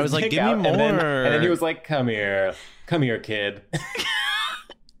 I know, I was like, give me more. And then he was like, come here, kid.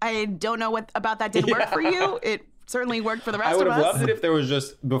 I don't know what about that didn't work for you. It certainly worked for the rest of us. I would have loved it if there was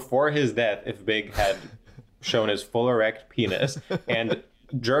just, before his death, if Big had shown his full erect penis and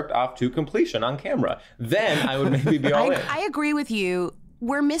jerked off to completion on camera. Then I would maybe be all in. I agree with you.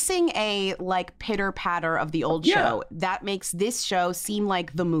 We're missing a like pitter patter of the old show that makes this show seem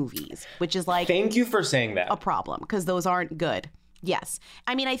like the movies, which is like, thank you for saying that, a problem, because those aren't good. Yes.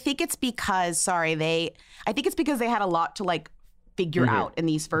 I mean, I think it's because they had a lot to like figure out in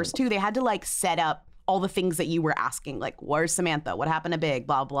these first two. They had to like set up all the things that you were asking, like, where's Samantha? What happened to Big?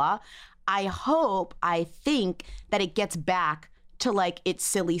 Blah, blah. I think that it gets back to like its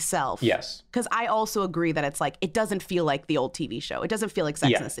silly self. Yes. Because I also agree that it's like, it doesn't feel like the old TV show. It doesn't feel like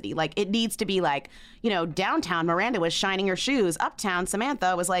Sex and the City. Like, it needs to be like, you know, downtown Miranda was shining her shoes. Uptown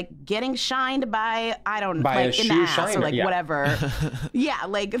Samantha was like getting shined by, I don't know, like in the ass shiner, or like whatever. Yeah,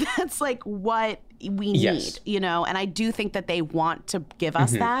 like that's like what we need, you know? And I do think that they want to give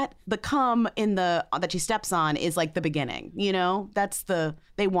us that. The cum in the, that she steps on is like the beginning, you know?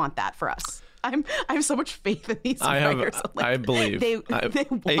 They want that for us. I have so much faith in these writers. Like, I believe.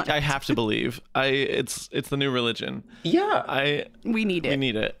 I have to believe. It's the new religion. Yeah. We need it. We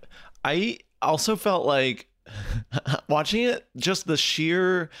need it. I also felt like watching it, just the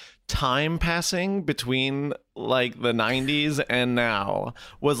sheer time passing between like the 90s and now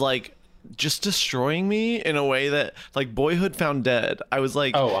was like just destroying me in a way that like Boyhood Found Dead. I was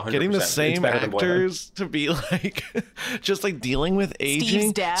like getting the same actors to be like just like dealing with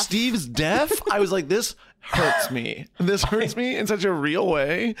aging. Steve's deaf. I was like, this hurts me. This hurts me in such a real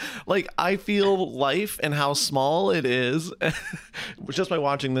way. Like, I feel life and how small it is just by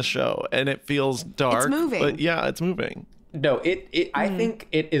watching this show, and it feels dark. It's moving. But yeah, it's moving. No, I think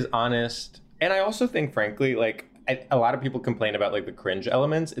it is honest. And I also think, frankly, like a lot of people complain about like the cringe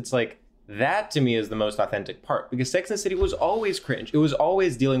elements. It's like, that to me is the most authentic part, because Sex and the City was always cringe. It was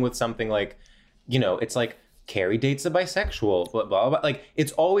always dealing with something like, you know, it's like Carrie dates a bisexual, blah, blah, blah. Like,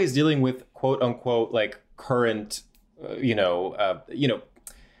 it's always dealing with quote unquote, like current,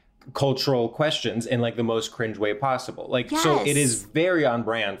 cultural questions in like the most cringe way possible. Like, so it is very on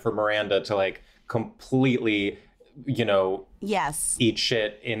brand for Miranda to like completely, eat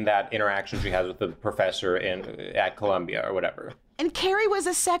shit in that interaction she has with the professor at Columbia or whatever. And Carrie was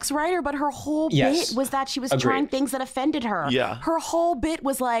a sex writer, but her whole bit was that she was trying things that offended her. Yeah. Her whole bit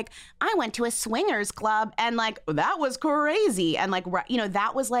was like, I went to a swingers club and like, that was crazy. And like,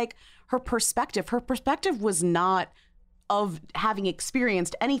 that was like her perspective. Her perspective was not of having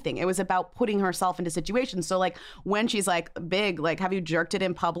experienced anything. It was about putting herself into situations. So like when she's like, big, like, have you jerked it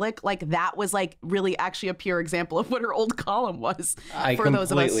in public? Like that was like really actually a pure example of what her old column was for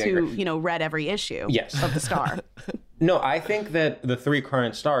those of us who, read every issue of the Star. No, I think that the three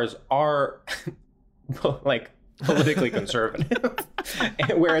current stars are like politically conservative.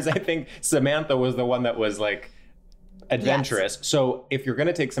 Whereas I think Samantha was the one that was like adventurous. Yes. So if you're going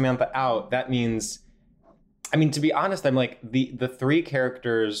to take Samantha out, that means, I mean, to be honest, I'm like the three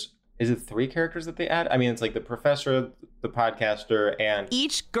characters, is it three characters that they add? I mean, it's like the professor, the podcaster, and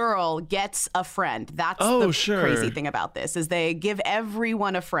each girl gets a friend. That's the crazy thing about this is they give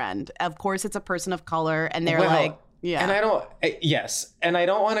everyone a friend. Of course, it's a person of color and they're like, yeah. And I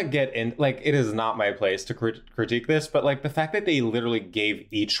don't want to get in, like, it is not my place to critique this, but like the fact that they literally gave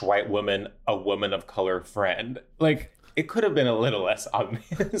each white woman a woman of color friend, like it could have been a little less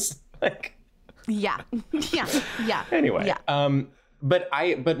obvious. Like, yeah. Anyway,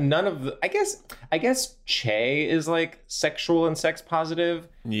 but none of the, I guess Che is like sexual and sex positive.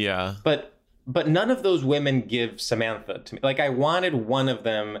 Yeah. But none of those women give Samantha to me. Like I wanted one of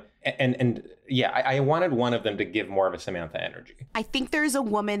them I wanted one of them to give more of a Samantha energy. I think there's a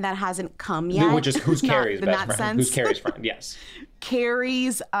woman that hasn't come yet. Which is who's Carrie's best friend. Who's Carrie's friend, yes.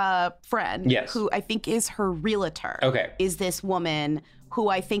 Carrie's friend, who I think is her realtor, is this woman who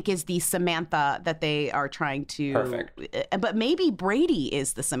I think is the Samantha that they are trying to... Perfect. But maybe Brady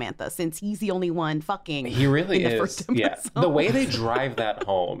is the Samantha since he's the only one fucking He really in the is. first episode. The way they drive that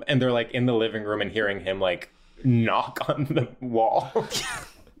home and they're like in the living room and hearing him like knock on the wall.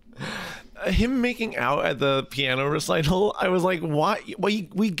 Him making out at the piano recital, I was like, why? Well,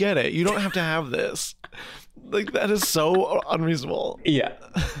 we get it. You don't have to have this. Like, that is so unreasonable. Yeah.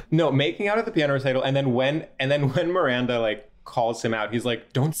 No, making out at the piano recital, and then when Miranda like calls him out, he's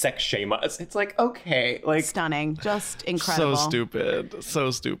like, don't sex shame us. It's like, okay, like stunning, just incredible. So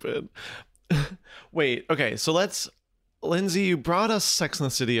stupid. Wait, okay, so Lindsay, you brought us Sex and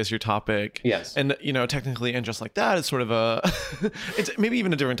the City as your topic. Yes. And, technically, and just like that, it's sort of it's maybe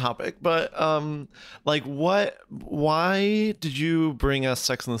even a different topic, but why did you bring us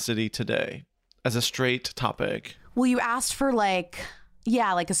Sex and the City today as a straight topic? Well, you asked for like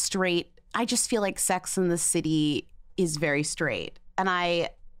a straight, I just feel like Sex and the City is very straight. And I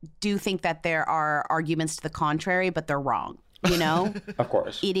do think that there are arguments to the contrary, but they're wrong, Of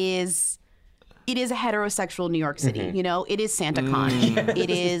course. It is a heterosexual New York City, it is Santa Con. It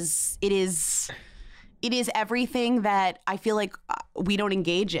is everything that I feel like we don't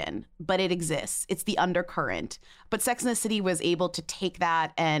engage in, but it exists. It's the undercurrent. But Sex and the City was able to take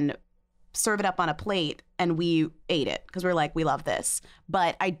that and serve it up on a plate, and we ate it because we're like, we love this.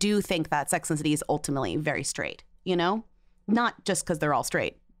 But I do think that Sex and the City is ultimately very straight, not just because they're all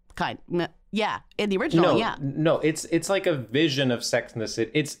straight. Yeah, in the original, No, it's like a vision of Sex and the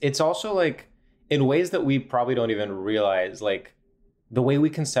City. It's also like in ways that we probably don't even realize, like the way we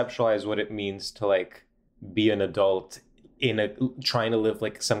conceptualize what it means to like be an adult trying to live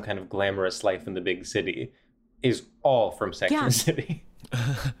like some kind of glamorous life in the big city is all from Sex and the City.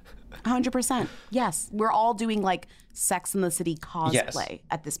 100%. Yes. We're all doing like Sex and the City cosplay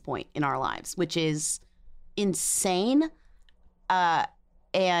at this point in our lives, which is insane.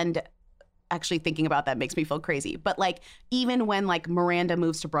 And actually thinking about that makes me feel crazy. But like, even when like Miranda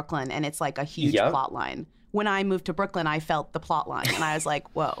moves to Brooklyn and it's like a huge plot line, when I moved to Brooklyn, I felt the plot line and I was like,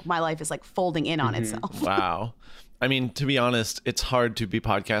 whoa, my life is like folding in on itself. Wow. I mean, to be honest, it's hard to be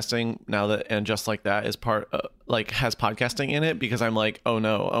podcasting now that And Just Like That is has podcasting in it, because I'm like, oh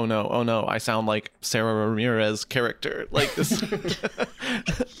no, I sound like Sarah Ramirez character. Like this,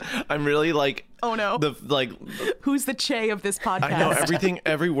 I'm really like, oh no, who's the Che of this podcast? I know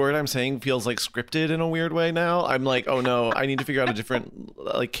every word I'm saying feels like scripted in a weird way now. I'm like, oh no, I need to figure out a different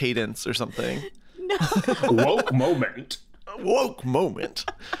like cadence or something. No. Woke moment. woke moment.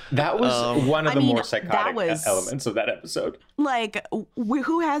 That was one of the more psychotic was- elements of that episode. Like,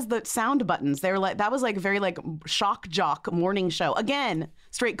 who has the sound buttons? They were like, that was like very like shock jock morning show. Again,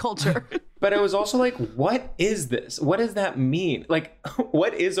 straight culture. But it was also like, what is this? What does that mean? Like,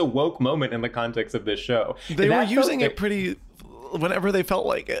 what is a woke moment in the context of this show? They were using it pretty whenever they felt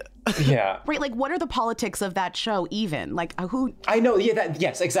like it. Yeah. Right, like what are the politics of that show even? Like who I know, yeah,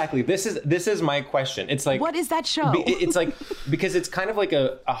 yes, exactly. This is my question. It's like, what is that show? It's like, because it's kind of like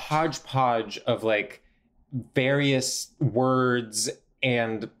a hodgepodge of like various words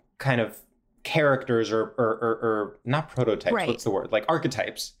and kind of characters or not prototypes, right. What's the word? Like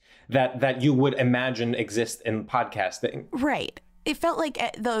archetypes that you would imagine exist in podcasting. Right. It felt like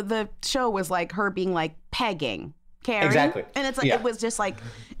the show was like her being like pegging Carrie. Exactly. And it's like, Yeah. it was just like,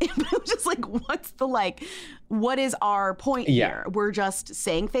 what is our point here? We're just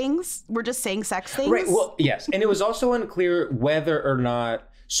saying things. We're just saying sex things. Right. Well, yes. And it was also unclear whether or not,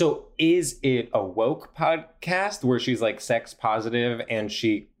 so is it a woke podcast where she's like sex positive and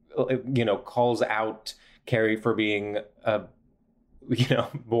she, calls out Carrie for being a,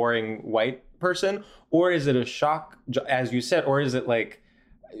 boring white person? Or is it a shock, as you said, or is it like,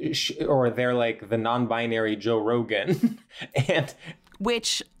 or they're like the non-binary Joe Rogan? And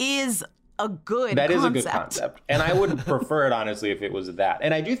which is a good that concept. is a good concept. And I would prefer it, honestly, if it was that.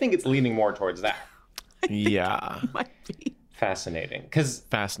 And I do think it's leaning more towards that. Yeah. Might be. Fascinating.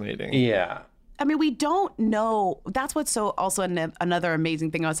 Fascinating. Yeah. I mean, we don't know. That's what's so also another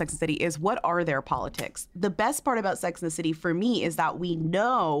amazing thing about Sex and the City is what are their politics? The best part about Sex and the City for me is that we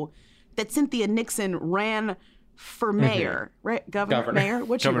know that Cynthia Nixon ran for mayor, right? Governor. Mayor?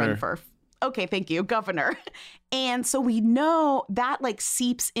 What'd she run for? Okay, thank you. Governor. And so we know that like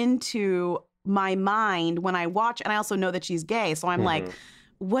seeps into my mind when I watch, and I also know that she's gay. So I'm like,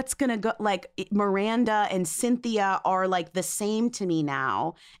 what's gonna go, like Miranda and Cynthia are like the same to me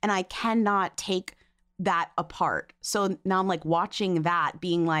now, and I cannot take that apart. So now I'm like watching that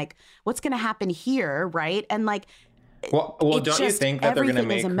being like, what's gonna happen here, right? And like, well, don't you think that they're gonna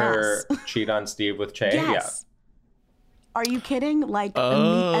make her cheat on Steve with Che? Yes. Yeah. Are you kidding? Like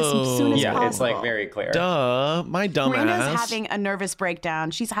as soon as possible. It's like very clear. Duh, my dumb Miranda's ass. having a nervous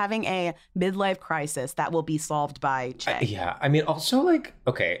breakdown. She's having a midlife crisis that will be solved by Che. Yeah, I mean, also like,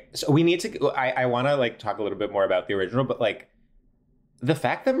 okay, so we need to. I want to like talk a little bit more about the original, but like the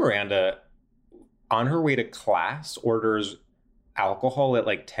fact that Miranda, on her way to class, orders alcohol at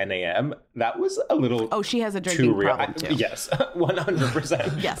like 10 a.m. That was a little. Oh, she has a drinking problem too. Yes,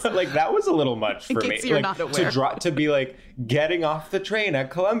 100%. Yes, but like that was a little much for me. You're like, not aware. to be like getting off the train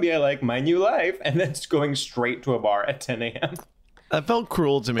at Columbia, like my new life, and then going straight to a bar at 10 a.m. That felt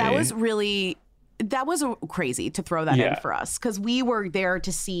cruel to me. That was crazy to throw that in for us because we were there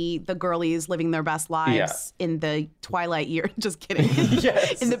to see the girlies living their best lives in the twilight year. Just kidding.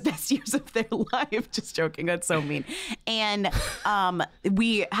 Yes. In the best years of their life. Just joking. That's so mean. And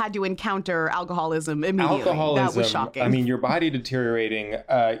we had to encounter alcoholism immediately. That was shocking. I mean, your body deteriorating,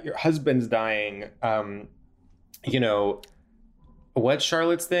 your husband's dying. What's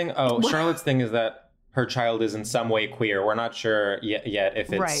Charlotte's thing? Oh, Charlotte's thing is that her child is in some way queer. We're not sure yet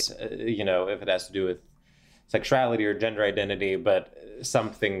if it's, if it has to do with sexuality or gender identity, but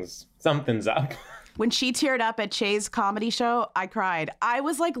something's up. When she teared up at Che's comedy show, I cried. I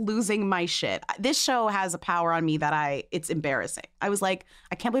was like losing my shit. This show has a power on me that it's embarrassing. I was like,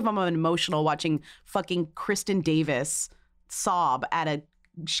 I can't believe I'm emotional watching fucking Kristen Davis sob at a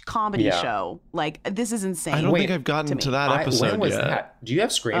comedy show. Like, this is insane. I don't think I've gotten to that episode when was yet. That? Do you have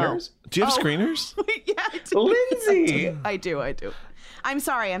screeners? Do you have screeners? Yeah, I do. Lindsay! I do. I'm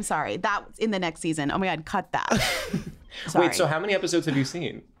sorry. That's in the next season. Oh my God, cut that. Sorry. Wait, so how many episodes have you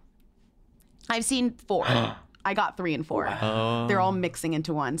seen? I've seen 4. I got 3 and 4. Wow. They're all mixing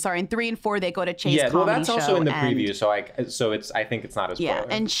into one. Sorry, in 3 and 4 they go to Che's comedy show. Yeah, well, that's also in the preview, so I think it's not as spoiler. Yeah,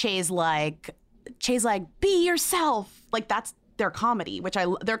 and Che's like, be yourself. Like that's their comedy, which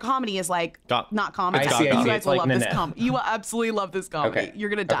their comedy is like not comedy. I see. You guys will like love Nanette. this comedy. You will absolutely love this comedy. Okay. You're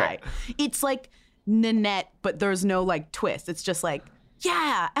gonna die. Okay. It's like Nanette, but there's no like twist. It's just like,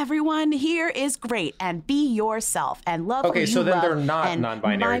 yeah, everyone here is great and be yourself and love who you so then love, they're not and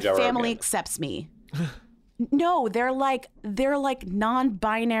non-binary. My Joe family Rogan. accepts me. No, they're like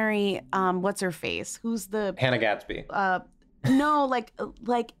non-binary. What's her face? Who's the Hannah Gatsby? No, like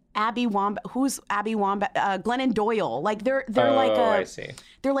Abby Wambach. Who's Abby Wambach? Glennon Doyle. Like they're like I see.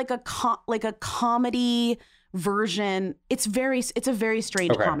 They're like a comedy version. It's a very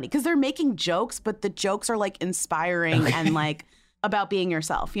strange comedy because they're making jokes, but the jokes are like inspiring and like about being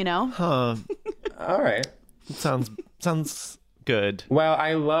yourself. You know? Huh. All right. Sounds good. Well,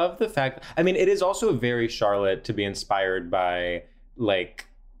 I love the fact, I mean, it is also very Charlotte to be inspired by like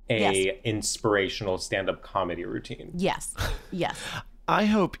a inspirational stand-up comedy routine. Yes. Yes. I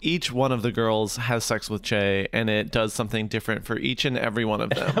hope each one of the girls has sex with Che and it does something different for each and every one of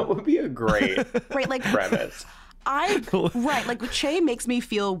them. That would be a great Right, like premise. Like Che makes me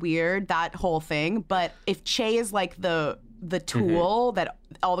feel weird, that whole thing, but if Che is like the tool that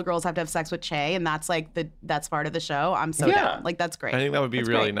all the girls have to have sex with Che, and that's like that's part of the show, I'm so down. Like, that's great. I think that would be That's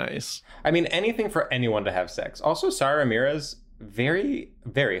really great. nice. I mean, anything for anyone to have sex. Also, Sarah Ramirez, very,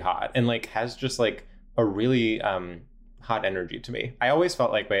 very hot and like has just like a really hot energy to me. I always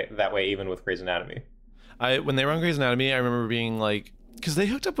felt like that way, even with Grey's Anatomy. When they were on Grey's Anatomy, I remember being like, because they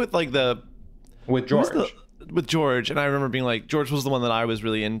hooked up with like with George. With George, and I remember being like, George was the one that I was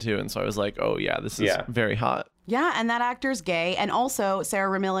really into, and so I was like, oh yeah, this is very hot. Yeah, and that actor's gay, and also Sarah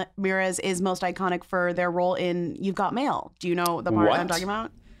Ramirez is most iconic for their role in You've Got Mail. Do you know the part I'm talking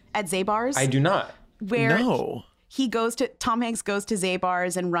about? At Zabar's? I do not. Where No. Tom Hanks goes to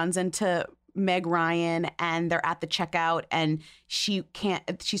Zabar's and runs into Meg Ryan, and they're at the checkout, and she's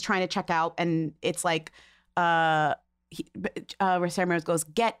trying to check out, and it's like, Sarah Ramirez goes,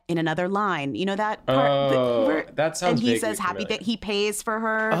 get in another line. You know that part? That sounds. And he vaguely says familiar. he pays for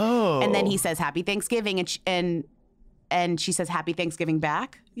her. Oh. And then he says Happy Thanksgiving, and she says Happy Thanksgiving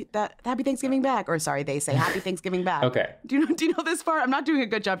back. Happy Thanksgiving back, or sorry, they say Happy Thanksgiving back. Okay. Do you know this part? I'm not doing a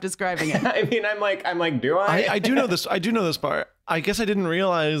good job describing it. I mean, I'm like, do I? I do know this. I do know this part. I guess I didn't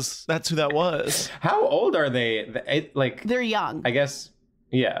realize that's who that was. How old are they? Like, They're young. I guess.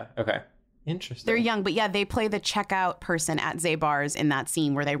 Yeah. Okay. Interesting. They're young, but yeah, they play the checkout person at Zabar's in that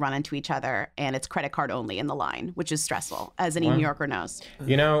scene where they run into each other, and it's credit card only in the line, which is stressful, as any New Yorker knows.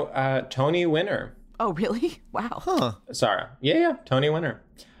 You know, Tony Winner. Oh, really? Wow. Huh. Sarah. Yeah. Tony Winner.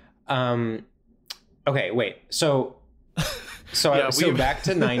 Okay, wait. So back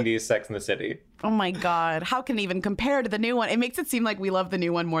to 90s Sex and the City. Oh my God. How can it even compare to the new one? It makes it seem like we love the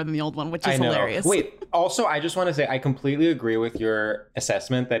new one more than the old one, which is hilarious. Wait, also, I just want to say I completely agree with your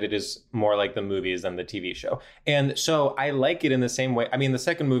assessment that it is more like the movies than the TV show. And so I like it in the same way. I mean, the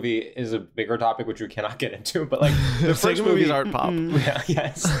second movie is a bigger topic, which we cannot get into, but like the first movie is art pop. Yeah,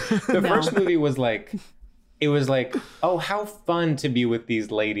 yes. The first movie was like, it was like, oh, how fun to be with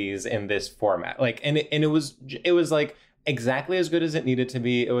these ladies in this format. Like, and it was like exactly as good as it needed to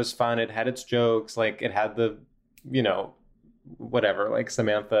be. It was fun. It had its jokes. Like, it had the, whatever, like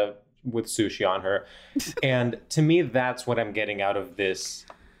Samantha with sushi on her. And to me, that's what I'm getting out of this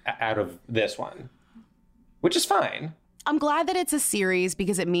one, which is fine. I'm glad that it's a series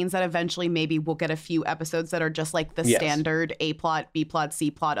because it means that eventually maybe we'll get a few episodes that are just like the standard A plot, B plot,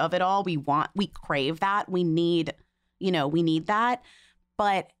 C plot of it all. We crave that. We need that.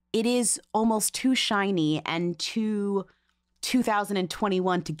 But it is almost too shiny and too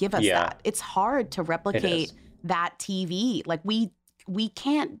 2021 to give us that. It's hard to replicate that TV. Like we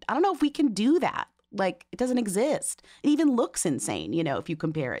can't, I don't know if we can do that. Like, it doesn't exist. It even looks insane, if you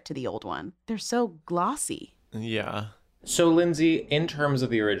compare it to the old one. They're so glossy. Yeah. So, Lindsay, in terms of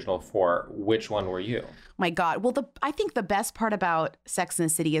the original four, which one were you? My God. Well, I think the best part about Sex and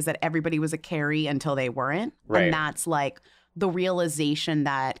the City is that everybody was a Carrie until they weren't. Right. And that's like the realization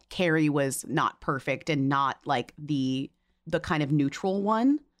that Carrie was not perfect and not like the kind of neutral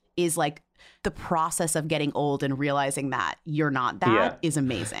one is like the process of getting old and realizing that you're not that is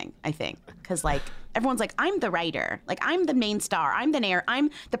amazing, I think. Because like everyone's like, I'm the writer. Like, I'm the main star. I'm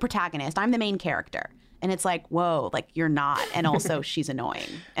the protagonist. I'm the main character. And it's like, whoa, like you're not. And also she's annoying.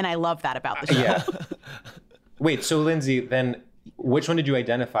 And I love that about the show. Yeah. Wait, so Lindsay, then which one did you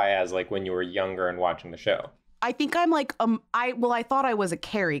identify as like when you were younger and watching the show? I think I'm like, I thought I was a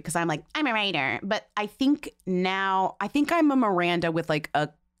Carrie because I'm like, I'm a writer. But I think now, I'm a Miranda with like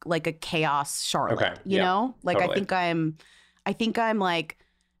a chaos Charlotte, okay. you know? Like, totally. I think I'm like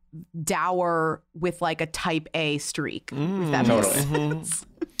dour with like a type A streak. If that makes sense.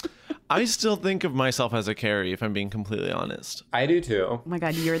 I still think of myself as a Carrie, if I'm being completely honest. I do too. Oh my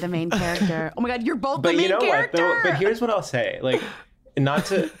God, you're the main character. Oh my God, you're both the main character. What, though? But here's what I'll say. Like, not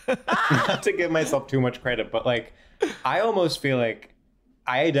to give myself too much credit, but like, I almost feel like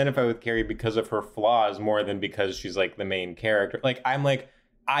I identify with Carrie because of her flaws more than because she's like the main character. Like, I'm like,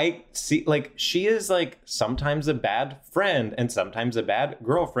 I see, like, she is like sometimes a bad friend and sometimes a bad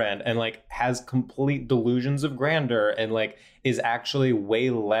girlfriend and like has complete delusions of grandeur and like is actually way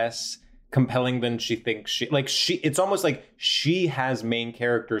less compelling than she thinks it's almost like she has main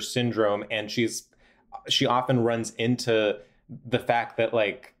character syndrome and she often runs into the fact that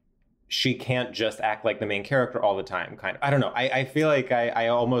like she can't just act like the main character all the time, kind of. I don't know. I feel like I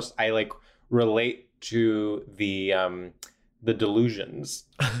like relate to the the delusions.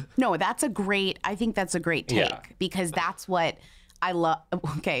 No, I think that's a great take because that's what I love.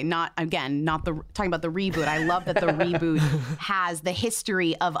 Okay, not talking about the reboot. I love that the reboot has the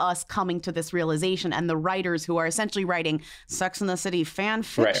history of us coming to this realization, and the writers who are essentially writing Sex and the City fan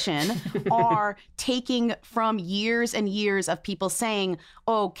fiction are taking from years and years of people saying,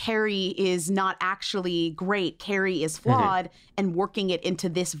 oh, Carrie is not actually great, Carrie is flawed, and working it into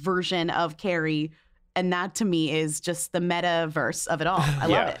this version of Carrie. And that to me is just the metaverse of it all. I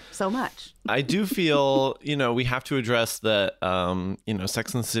love it so much. I do feel, we have to address that,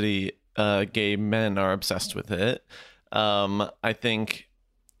 Sex and the City, gay men are obsessed with it. I think.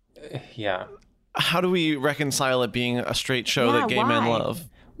 Yeah. How do we reconcile it being a straight show that gay men love?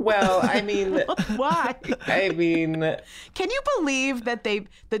 Well, I mean, why? I mean, can you believe that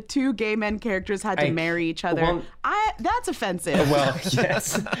the two gay men characters had to marry each other? Well, that's offensive. Well,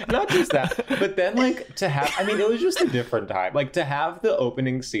 yes, not just that, but then to have, I mean, it was just a different time. To have the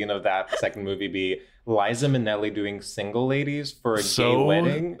opening scene of that second movie be Liza Minnelli doing Single Ladies for a gay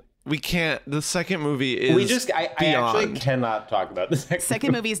wedding. We can't. The second movie is I actually cannot talk about the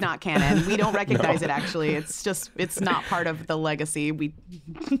second movie is not canon. We don't recognize it, actually. It's not part of the legacy.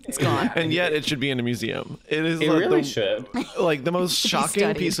 It's gone. And yet it should be in a museum. It really should. The most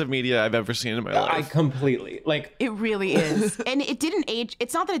shocking piece of media I've ever seen in my life. I completely. It really is. And it didn't age.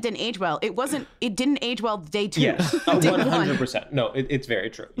 It's not that it didn't age well. It didn't age well day 2. Yes, 100%. No, it's very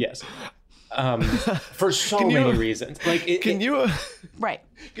true. Yes. For so many reasons. Can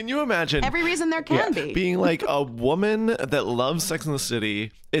you imagine every reason there can be being a woman that loves Sex and the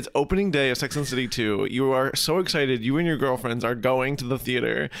City? It's opening day of Sex and the City 2. You are so excited. You and your girlfriends are going to the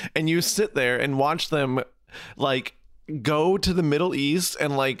theater, and you sit there and watch them go to the Middle East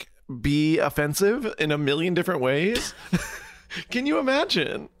and be offensive in a million different ways. Can you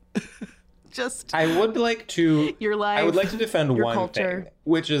imagine? I would like to. Your life. I would like to defend one culture. thing,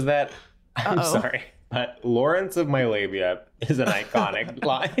 which is that. I'm sorry, but Lawrence of My Labia is an iconic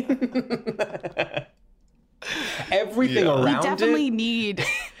line. Everything around we need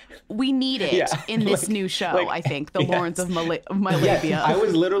it in this new show, I think. The Lawrence of My Labia. Yes, I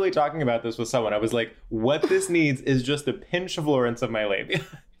was literally talking about this with someone. I was like, what this needs is just a pinch of Lawrence of My Labia.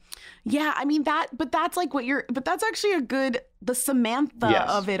 Yeah, I mean that's actually the Samantha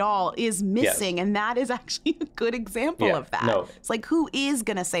of it all is missing. And that is actually a good example of that. No. It's who is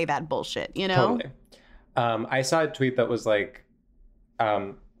going to say that bullshit, Totally. I saw a tweet that was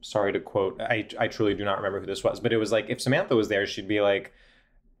sorry to quote, I truly do not remember who this was, but it was if Samantha was there, she'd be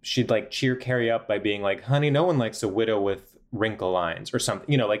she'd cheer Carrie up by being honey, no one likes a widow with wrinkle lines or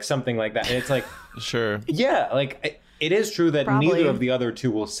something, something like that. And it's sure. Yeah, it is true that neither of the other two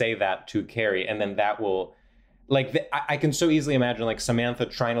will say that to Carrie, and then that will, I can so easily imagine Samantha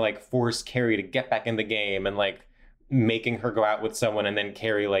trying to force Carrie to get back in the game and making her go out with someone, and then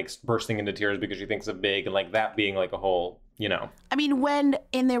Carrie bursting into tears because she thinks of Big, and that being a whole, I mean, when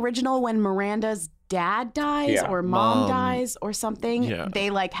in the original, when Miranda's dad dies or mom dies or something,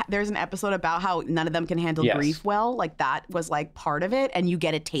 they there's an episode about how none of them can handle grief well. That was part of it, and you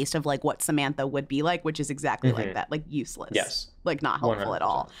get a taste of what Samantha would be which is exactly like that, useless. Yes. Not helpful 100%. At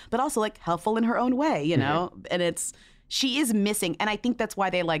all, but also helpful in her own way, you know. And she is missing, and I think that's why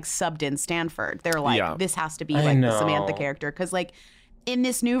they subbed in Stanford. They're this has to be the Samantha character, because in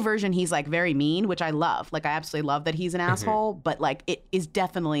this new version, he's very mean, which I love. I absolutely love that he's an asshole, but it is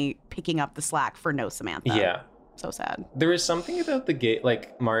definitely picking up the slack for no Samantha. Yeah. So sad. There is something about the gay,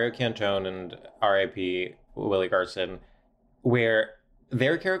 Mario Cantone and R.I.P. Willie Garson, where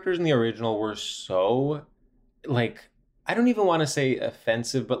their characters in the original were so, I don't even want to say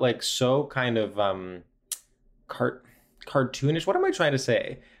offensive, but so kind of cartoonish. What am I trying to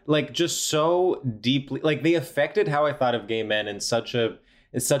say? Just so deeply, they affected how I thought of gay men in such an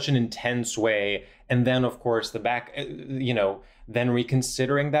intense way. And then, of course, then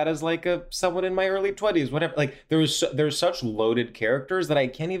reconsidering that as someone in my early 20s, whatever. There's such loaded characters that I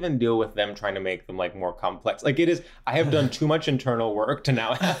can't even deal with them trying to make them more complex. It is, I have done too much internal work to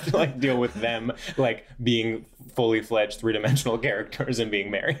now have to deal with them being fully fledged 3-dimensional characters and being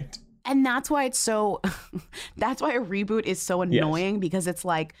married. And that's why that's why a reboot is so annoying, because it's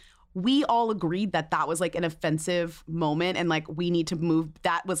we all agreed that was an offensive moment, and we need to move.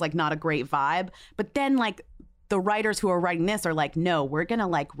 That was not a great vibe. But then the writers who are writing this are no, we're gonna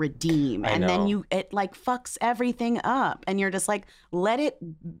redeem, and then it fucks everything up, and you're just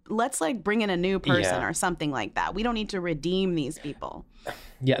let's bring in a new person or something like that. We don't need to redeem these people.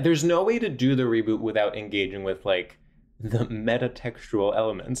 Yeah, there's no way to do the reboot without engaging with the metatextual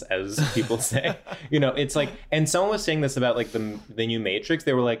elements, as people say. It's and someone was saying this about the new Matrix.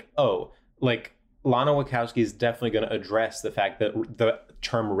 They were Lana Wachowski is definitely going to address the fact that the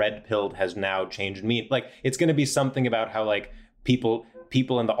term red pilled has now changed meaning. Like, it's going to be something about how, like, people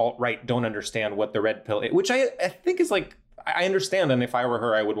in the alt-right don't understand what the red pill is, which I think is, like, I understand. And if I were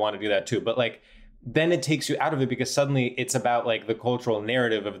her, I would want to do that too. But, like, then it takes you out of it because suddenly it's about, like, the cultural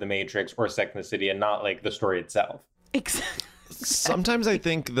narrative of The Matrix or Sex and the City and not, like, the story itself. Exactly. Sometimes I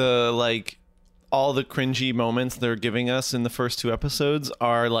think all the cringy moments they're giving us in the first 2 episodes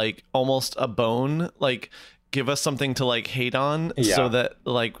are, like, almost a bone. Like, give us something to, like, hate on so that,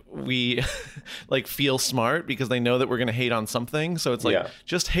 like, we like feel smart because they know that we're gonna hate on something. So it's like,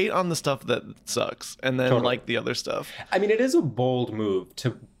 just hate on the stuff that sucks and then like the other stuff. I mean, it is a bold move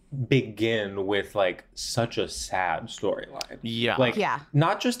to begin with, like, such a sad storyline. Like,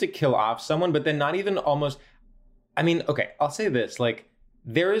 not just to kill off someone, but then not even almost, I mean, okay, I'll say this, like,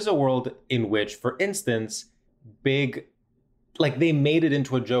 there is a world in which, for instance, Big, like, they made it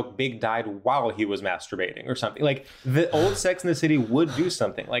into a joke, Big died while he was masturbating or something. Like, the old Sex and the City would do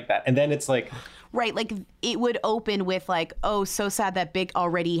something like that. And then it's like... Right, like, it would open with, like, oh, so sad that Big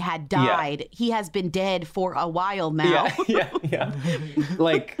already had died. He has been dead for a while now. Yeah.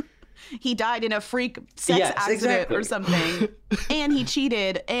 Like... He died in a freak sex accident or something. And he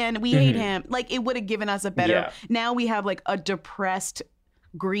cheated. And we hate him. Like, it would have given us a better... Yeah. Now we have, like, a depressed...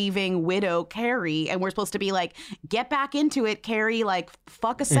 grieving widow Carrie, and we're supposed to be like, get back into it, Carrie, like,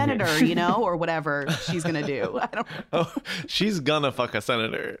 fuck a senator, you know, or whatever she's gonna do. I don't know. Oh, she's gonna fuck a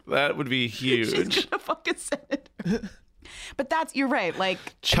senator. That would be huge. She's gonna fuck a senator. But you're right, like,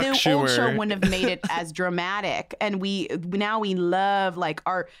 Chuck the Schumer. old show wouldn't have made it as dramatic, and we love, like,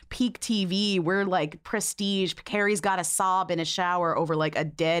 our peak TV. We're like prestige. Carrie's got a sob in a shower over, like, a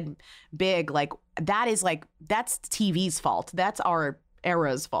dead Big. Like, that's TV's fault. That's our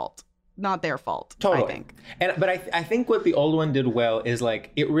era's fault, not their fault. Totally. I think. But I think what the old one did well is, like,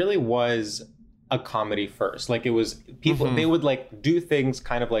 it really was a comedy first. Like, it was people, they would, like, do things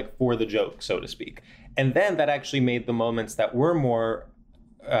kind of, like, for the joke, so to speak. And then that actually made the moments that were more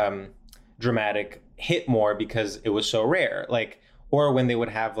dramatic hit more because it was so rare. Like, or when they would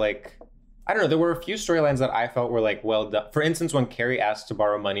have, like, I don't know, there were a few storylines that I felt were, like, well done. For instance, when Carrie asked to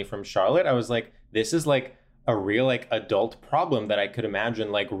borrow money from Charlotte, I was like, this is, like, a real, like, adult problem that I could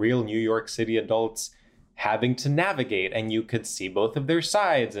imagine, like, real New York City adults having to navigate, and you could see both of their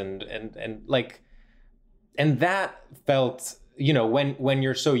sides and that felt, you know, when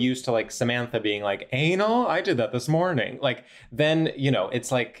you're so used to, like, Samantha being like, anal, I did that this morning, like, then, you know,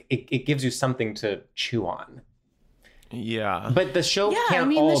 it's like it gives you something to chew on. Yeah. But the show can't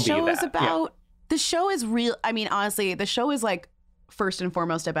the all show be is that. about the show is real. I mean, honestly, the show is, like, first and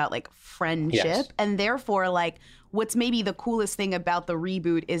foremost about, like, friendship, and therefore, like, what's maybe the coolest thing about the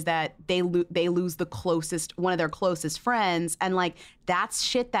reboot is that they lose one of their closest friends, and, like, that's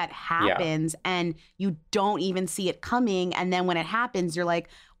shit that happens and you don't even see it coming, and then when it happens you're like,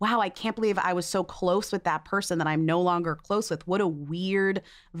 wow, I can't believe I was so close with that person that I'm no longer close with. What a weird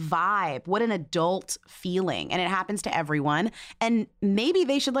vibe. What an adult feeling. And it happens to everyone. And maybe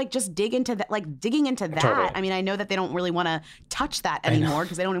they should, like, just dig into that, like, digging into that. Totally. I mean, I know that they don't really want to touch that anymore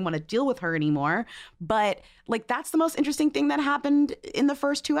because they don't even want to deal with her anymore. But, like, that's the most interesting thing that happened in the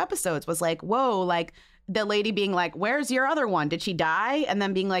first 2 episodes was, like, whoa, like, the lady being like, where's your other one? Did she die? And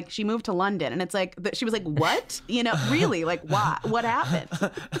then being like, she moved to London. And it's like, she was like, what? You know, really? Like, what happened?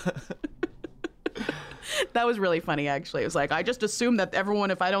 That was really funny, actually. It was like, I just assume that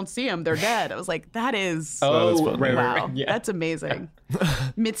everyone, if I don't see them, they're dead. I was like, that is... Oh, wow. Yeah. That's amazing.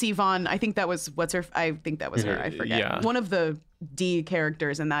 Mitzi Vaughn, I think that was, I think that was her. I forget. Yeah. One of the D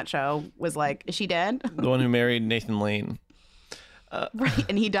characters in that show was like, is she dead? The one who married Nathan Lane. Right,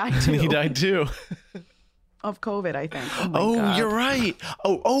 and he died too. He died too. Of COVID, I think. Oh, God. you're right.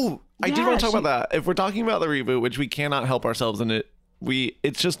 I did Yeah, want to talk about that. If we're talking about the reboot, which we cannot help ourselves in it,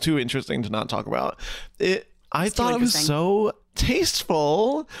 it's just too interesting to not talk about. I thought it was so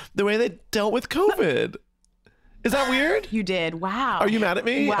tasteful the way they dealt with COVID. Is that weird? You did. Wow. Are you mad at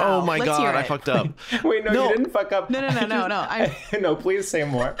me? Wow. Oh my Let's God, hear I it. fucked up. Wait, no, you didn't fuck up. No. No, please say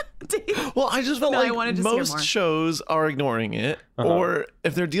more. Well, I just felt No, I like wanted to hear more. most shows are ignoring it, or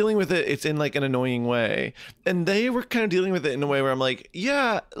if they're dealing with it, it's in, like, an annoying way. And they were kind of dealing with it in a way where I'm like,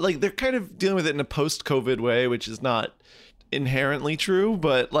 yeah, like, they're kind of dealing with it in a post-COVID way, which is not inherently true,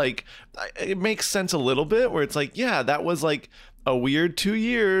 but, like, it makes sense a little bit where it's like, yeah, that was, like, a weird 2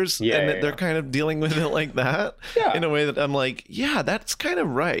 years, and they're kind of dealing with it like that in a way that I'm like, yeah, that's kind of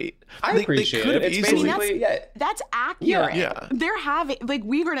right. I appreciate it. It's basically, that's accurate. Yeah. They're having, like,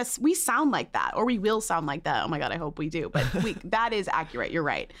 we sound like that, or we will sound like that. Oh my God, I hope we do. But that is accurate. You're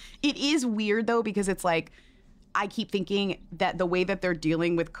right. It is weird though, because it's like, I keep thinking that the way that they're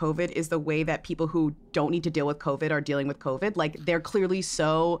dealing with COVID is the way that people who don't need to deal with COVID are dealing with COVID. Like, they're clearly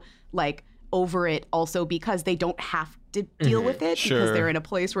so, like, over it also because they don't have to deal with it because they're in a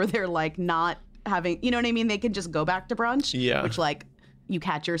place where they're, like, not having, you know what I mean? They can just go back to brunch, which, like, you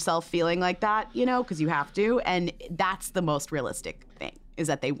catch yourself feeling like that, you know, because you have to. And that's the most realistic thing, is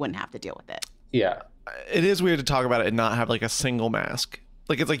that they wouldn't have to deal with it. Yeah. It is weird to talk about it and not have, like, a single mask.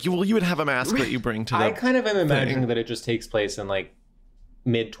 Like, it's like, you would have a mask that you bring to the I kind of am imagining that it just takes place in, like,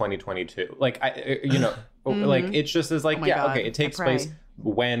 mid-2022. Like, like, it just is like, God, okay, it takes place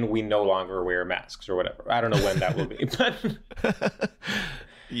when we no longer wear masks or whatever. I don't know when that will be, but...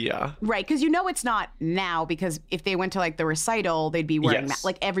 Yeah. Right, because you know it's not now, because if they went to, like, the recital, they'd be wearing masks.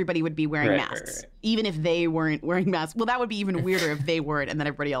 Like, everybody would be wearing masks, even if they weren't wearing masks. Well, that would be even weirder if they weren't and then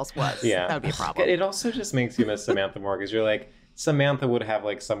everybody else was. Yeah. That would be a problem. It also just makes you miss Samantha more, because you're like, Samantha would have,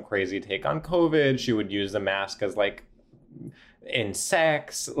 like, some crazy take on COVID. She would use the mask as, like, in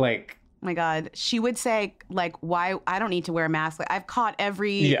sex, like... Oh my God. She would say, like, why I don't need to wear a mask. Like, I've caught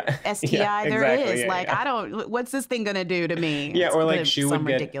every STI there is. I don't, what's this thing going to do to me? Yeah, it's or like she would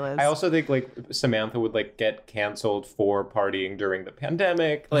get, ridiculous. I also think like Samantha would like get canceled for partying during the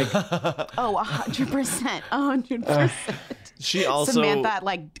pandemic. Like, 100%. 100%. She also... Samantha,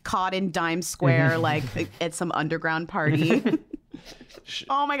 like, caught in Dime Square, like, at some underground party.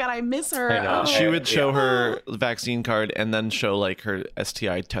 Oh my God, I miss her. I know. She would show her vaccine card and then show, like, her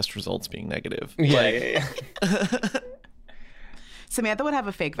STI test results being negative. Yeah. Samantha would have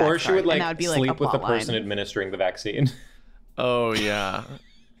a fake vaccine. Or she would, like, and that would be, sleep like, a with the plot person line. administering the vaccine. Oh, yeah.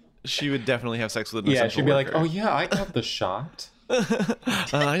 She would definitely have sex with an essential she'd be worker. like, oh yeah, I got the shot.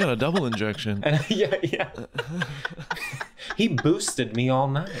 I got a double injection. And he boosted me all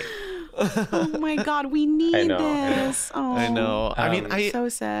night. Oh my God, we need this. Oh, I know. I mean, so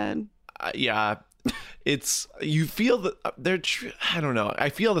sad. Yeah. It's, you feel that I don't know. I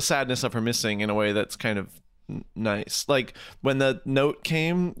feel the sadness of her missing in a way that's kind of nice. Like, when the note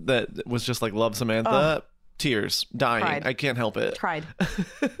came that was just like, love Samantha, tears, dying. Cried. I can't help it. Cried.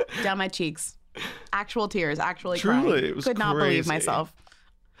 Down my cheeks. Actual tears, actually Truly, crying. it was Could not believe crazy. myself.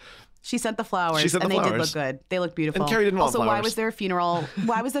 She sent the flowers, She sent the and they did flowers. look good. They looked beautiful. And Carrie didn't want also, why flowers. was there a funeral?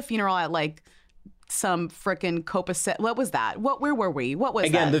 Why was the funeral at, like, some frickin' Copacetic? What was that? Where were we? What was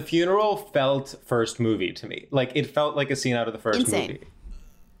Again, that? the funeral felt first movie to me. Like, it felt like a scene out of the first Insane. movie.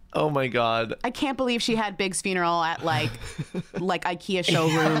 Oh my God. I can't believe she had Big's funeral at, like IKEA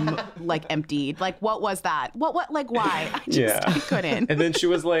showroom, like, emptied. Like, what was that? Like, why? I couldn't. And then she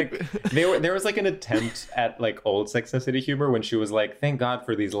was like, there was like an attempt at like old Sex and the City humor when she was like, thank God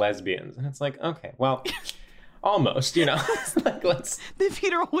for these lesbians. And it's like, okay, well, almost, you know. Like, let's... The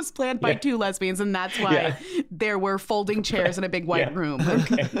funeral was planned by two lesbians, and that's why there were folding chairs in a big white room.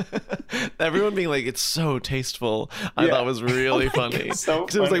 Okay. Everyone being like, it's so tasteful, I thought was really funny. God, so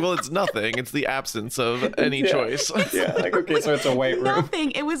Because it was like, funny. well, it's nothing. It's the absence of any choice. Yeah, like, okay, so it's a white room.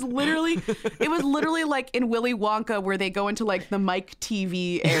 Nothing. It was literally like in Willy Wonka, where they go into like the Mike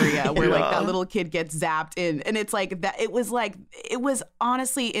TV area where like that little kid gets zapped in, and it's like that. It was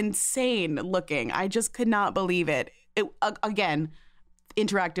honestly insane looking. I just could not believe it. Again,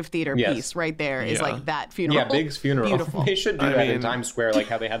 interactive theater piece right there is like that funeral. Yeah, Big's funeral. Beautiful. They should do that in Times Square, like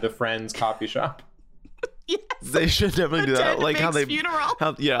how they had the Friends coffee shop. Yes. They should definitely do that. Attend Like how Big's they funeral.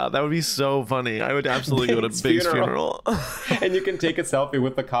 that would be so funny. I would absolutely go to Big's Big's funeral. funeral. And you can take a selfie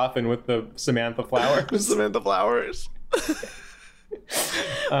with the coffin with the Samantha flowers. Samantha Flowers.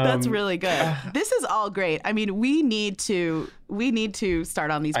 That's really good. This is all great. I mean, we need to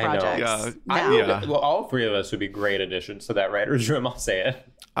start on these I know. projects. Yeah. Well, all three of us would be great additions to that writer's room, I'll say it.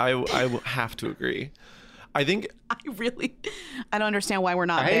 I have to agree. I think I don't understand why we're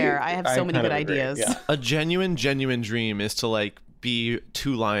not there. I have so many kind good of agree, ideas. yeah. a genuine dream is to like be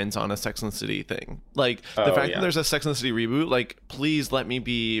 2 lines on a Sex and the City thing. Like the fact that there's a Sex and the City reboot, like please let me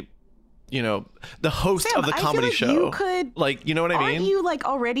be, you know, the host Sam, of the I comedy feel like show. You could, like, you know what I mean?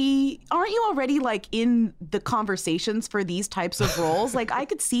 Aren't you already like in the conversations for these types of roles? Like I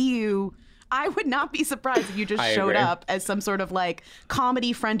could see you. I would not be surprised if you just showed up as some sort of like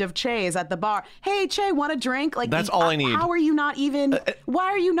comedy friend of Che's at the bar. Hey, Che, want a drink? Like that's all I need. How are you not even? Why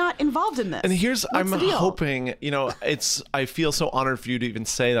are you not involved in this? And here's, What's I'm the deal? hoping, you know, I feel so honored for you to even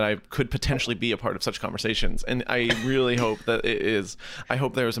say that I could potentially be a part of such conversations. And I really hope that it is. I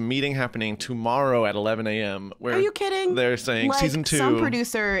hope there's a meeting happening tomorrow at 11 a.m. where Are you kidding? they're saying like, season 2. Some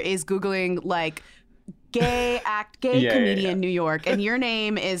producer is Googling like gay comedian New York, and your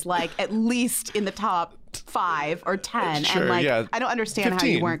name is like at least in the top 5 or 10. Sure, and like yeah. I don't understand 15.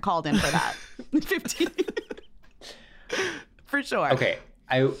 how you weren't called in for that. 15. For sure. Okay,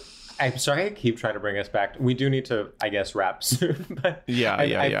 I I'm sorry I keep trying to bring us back. We do need to, I guess, wrap soon. But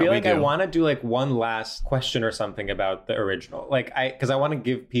I feel like I want to do like one last question or something about the original. Like because I want to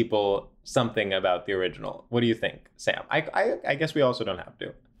give people something about the original. What do you think, Sam? I guess we also don't have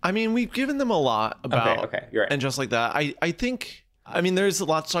to. I mean, we've given them a lot about okay, you're right. And just like that. I think, I mean, there's a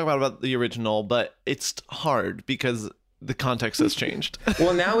lot to talk about the original, but it's hard because the context has changed.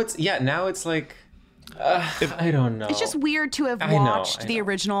 Well, now it's like I don't know. It's just weird to have watched the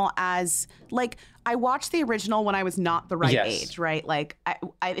original as like I watched the original when I was not the right age, right? Like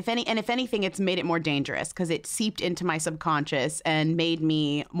if anything, it's made it more dangerous because it seeped into my subconscious and made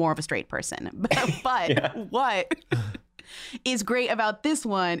me more of a straight person. But what is great about this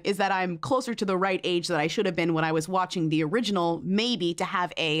one is that I'm closer to the right age that I should have been when I was watching the original, maybe to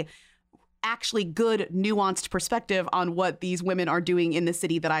have a actually good nuanced perspective on what these women are doing in the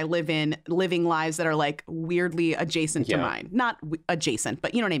city that I live in, living lives that are like weirdly adjacent to mine. Not adjacent,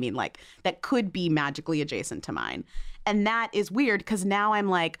 but you know what I mean? Like that could be magically adjacent to mine. And that is weird because now I'm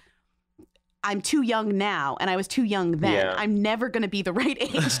like, I'm too young now and I was too young then. Yeah. I'm never going to be the right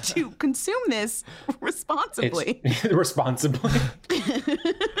age to consume this responsibly. Responsibly.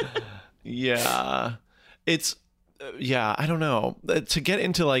 Yeah. It's, I don't know. To get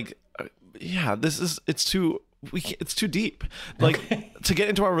into like, it's too deep. Like to get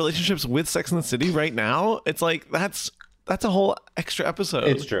into our relationships with Sex and the City right now, it's like that's a whole extra episode.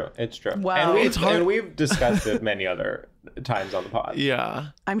 It's true. Wow. And we've discussed it many other times on the pod. Yeah.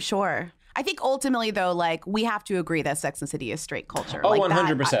 I'm sure. I think ultimately though, like we have to agree that Sex and the City is straight culture. Oh, like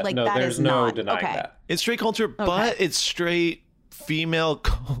 100%. Like no, that there's is no not, denying that. It's straight culture, but it's straight female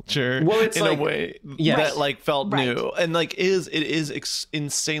culture it's in like, a way that like felt new and like it is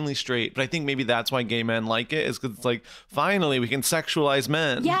insanely straight. But I think maybe that's why gay men like it, is because it's like finally we can sexualize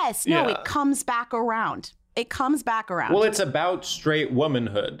men. Yes, no, it comes back around. Well, it's about straight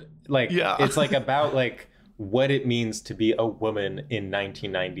womanhood. Like it's like about like what it means to be a woman in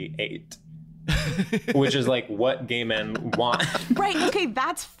 1998. Which is like what gay men want. Right. Okay,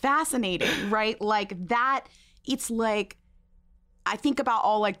 that's fascinating, right? Like that, it's like I think about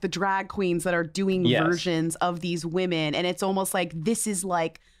all like the drag queens that are doing versions of these women, and it's almost like this is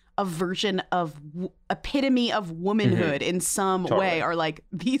like a version of epitome of womanhood in some way, or like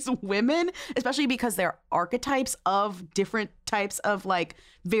these women, especially because they're archetypes of different types of like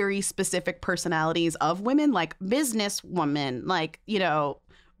very specific personalities of women, like businesswoman, like, you know,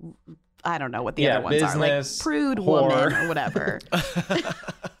 I don't know what the other ones are, like prude woman or whatever.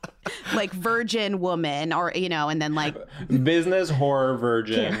 Like virgin woman, or you know, and then like business horror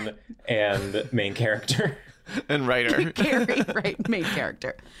virgin and main character and writer. Right, main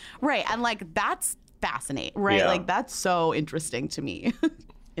character, right, and like that's fascinating, right? Like that's so interesting to me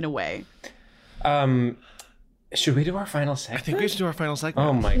in a way. Should we do our final segment? I think we should do our final segment.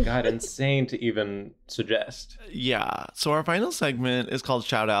 Oh my God, insane to even suggest. Yeah. So our final segment is called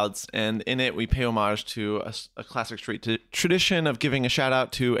Shoutouts, and in it we pay homage to a classic street tradition of giving a shout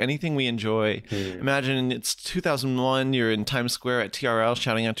out to anything we enjoy. Imagine it's 2001, you're in Times Square at TRL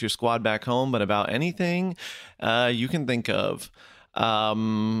shouting out to your squad back home, but about anything you can think of.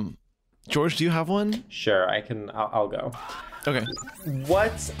 George, do you have one? Sure, I'll go. Okay.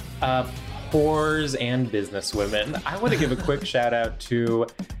 What's up, whores and businesswomen? I want to give a quick shout out to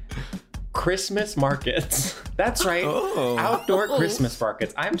Christmas markets. That's right. Outdoor Christmas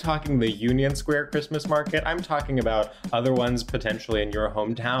markets. I'm talking the Union Square Christmas market. I'm talking about other ones potentially in your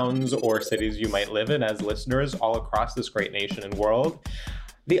hometowns or cities you might live in as listeners all across this great nation and world.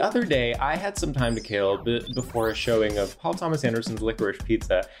 The other day, I had some time to kill before a showing of Paul Thomas Anderson's Licorice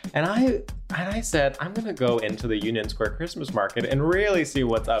Pizza, and I said, I'm going to go into the Union Square Christmas market and really see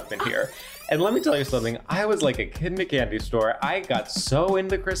what's up in here. And let me tell you something, I was like a kid in a candy store. I got so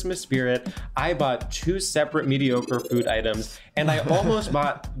into Christmas spirit. I bought 2 separate mediocre food items, and I almost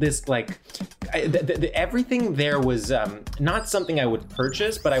bought this, like, everything there was not something I would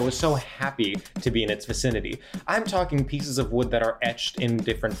purchase, but I was so happy to be in its vicinity. I'm talking pieces of wood that are etched in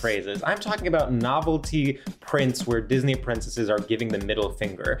different phrases. I'm talking about novelty prints where Disney princesses are giving the middle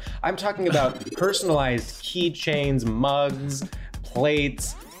finger. I'm talking about personalized keychains, mugs,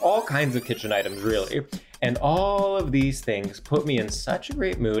 plates, all kinds of kitchen items, really. And all of these things put me in such a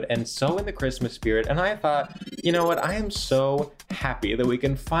great mood and so in the Christmas spirit. And I thought, you know what? I am so happy that we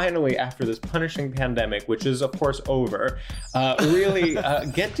can finally, after this punishing pandemic, which is of course over, really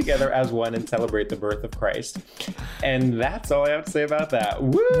get together as one and celebrate the birth of Christ. And that's all I have to say about that.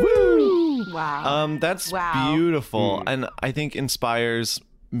 Woo! Woo! Wow. That's beautiful. And I think inspires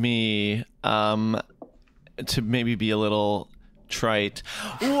me to maybe be a little trite.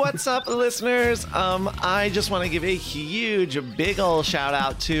 What's up, listeners? I just want to give a huge, big ol' shout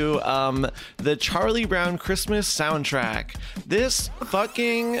out to the Charlie Brown Christmas soundtrack. This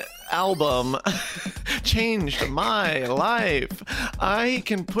fucking album changed my life. I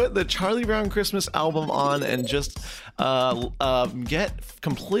can put the Charlie Brown Christmas album on and just get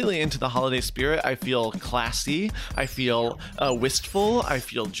completely into the holiday spirit. I feel classy. I feel wistful. I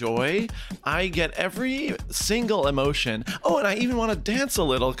feel joy. I get every single emotion. Oh, and I even want to dance a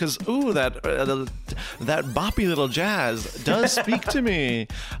little because, ooh, that boppy little jazz does speak to me.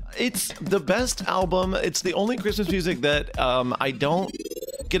 It's the best album. It's the only Christmas music that I don't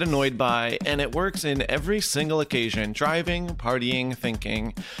get annoyed by, and it works in every single occasion. Driving, partying,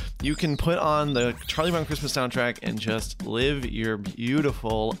 thinking. You can put on the Charlie Brown Christmas soundtrack and just live your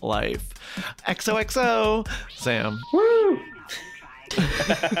beautiful life. XOXO, Sam. Woo!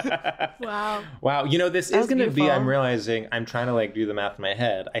 Wow. You know, this That is was going to be, beautiful. I'm realizing, I'm trying to like do the math in my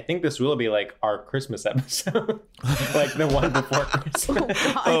head. I think this will be like our Christmas episode. Like the one before Christmas.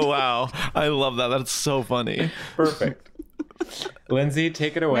 Oh, wow. I love that. That's so funny. Perfect. Lindsay,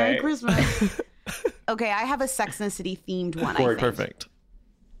 take it away. Merry Christmas. Okay, I have a Sex and the City themed one. I think. Perfect.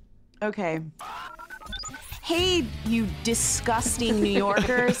 Okay. Hey, you disgusting New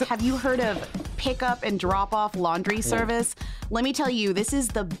Yorkers. Have you heard of pickup and drop off laundry service? Let me tell you, this is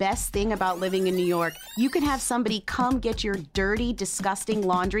the best thing about living in New York. You can have somebody come get your dirty, disgusting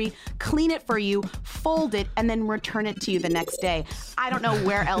laundry, clean it for you, fold it, and then return it to you the next day. I don't know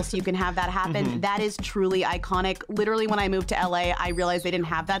where else you can have that happen. That is truly iconic. Literally, when I moved to LA, I realized they didn't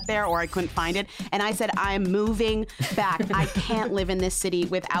have that there or I couldn't find it. And I said, I'm moving back. I can't live in this city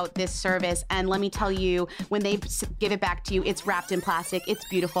without this service. And let me tell you, when they give it back to you, it's wrapped in plastic. It's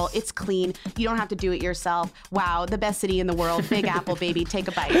beautiful. It's clean. You don't have to do it yourself. Wow, the best city in the world. Big Apple, baby. Take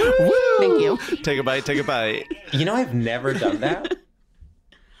a bite. Thank you. Take a bite. Take a bite. You know, I've never done that.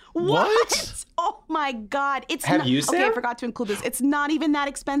 What? Oh my God. It's Have not, you, okay, Sam? I forgot to include this. It's not even that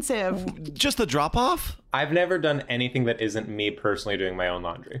expensive. Just the drop off? I've never done anything that isn't me personally doing my own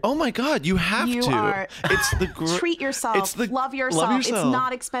laundry. Oh my God, you have You to. are- It's the Treat yourself. Love yourself. It's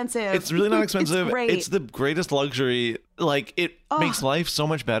not expensive. It's really not expensive. It's great. It's the greatest luxury. Like, it makes life so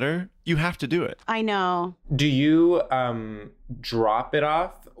much better. You have to do it. I know. Do you drop it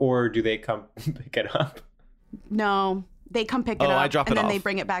off or do they come pick it up? No. They come pick it Oh, up I drop and it then they off.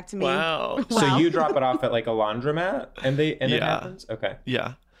 bring it back to me. Wow. So you drop it off at like a laundromat and it Yeah. happens? Okay.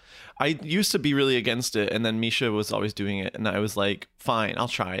 Yeah. I used to be really against it, and then Misha was always doing it, and I was like, fine, I'll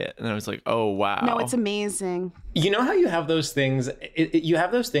try it. And I was like, oh, wow. No, it's amazing. You know how you have those things, you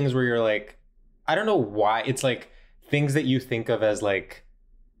have those things where you're like, I don't know why, it's like things that you think of as like,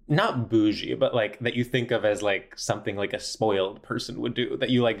 not bougie, but like that you think of as like something like a spoiled person would do that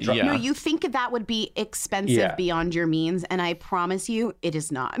you like drop. Yeah. No, you think that would be expensive Yeah. beyond your means, and I promise you, it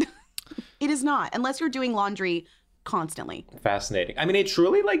is not. It is not, unless you're doing laundry constantly. Fascinating. I mean, it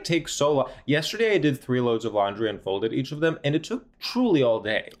truly like takes so long. Yesterday I did 3 loads of laundry and folded each of them, and it took truly all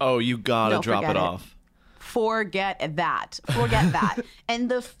day. Oh, you gotta No, drop forget it it. off. Forget that. Forget that. And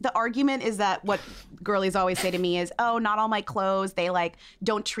the argument is that what girlies always say to me is, oh, not all my clothes, they like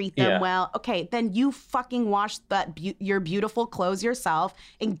don't treat them Yeah. well. Okay, then you fucking wash your beautiful clothes yourself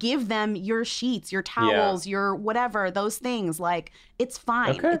and give them your sheets, your towels, your whatever, those things. Like, it's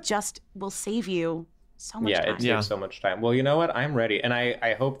fine. Okay. It just will save you so much Yeah, time. it takes so much time. Well, you know what? I'm ready. And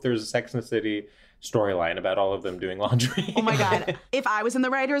I hope there's a Sex and the City storyline about all of them doing laundry. Oh my God. If I was in the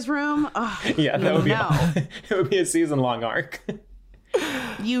writer's room, Yeah, that would be No. it would be a season-long arc.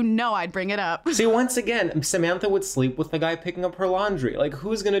 you know I'd bring it up. See, once again, Samantha would sleep with the guy picking up her laundry. Like,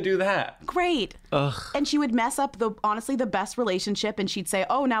 who's gonna do that? Great. And she would mess up honestly the best relationship, and she'd say,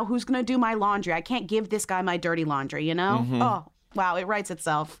 oh, now who's gonna do my laundry? I can't give this guy my dirty laundry, you know? Oh, wow, it writes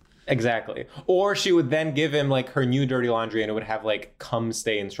itself. Exactly. Or she would then give him like her new dirty laundry and it would have like cum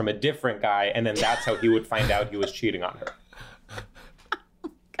stains from a different guy, and then that's how he would find out he was cheating on her.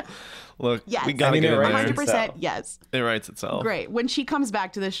 Look, Yes. we gotta I mean, get it in writes there. 100% itself. yes. It writes itself. Great. When she comes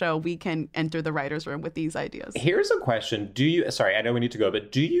back to the show, we can enter the writer's room with these ideas. Here's a question. Sorry, I know we need to go,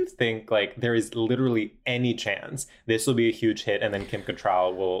 but do you think like there is literally any chance this will be a huge hit and then Kim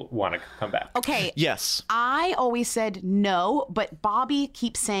Cattrall will want to come back? Okay. Yes. I always said no, but Bobby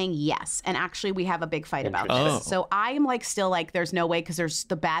keeps saying yes. And actually, we have a big fight about Interesting. this. So I am like still like, there's no way, because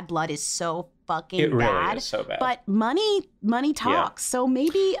the bad blood is so fucking It really bad. is so bad. But money talks. So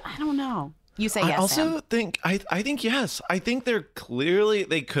maybe, I don't know. You say yes, I also Sam. think I think yes. I think they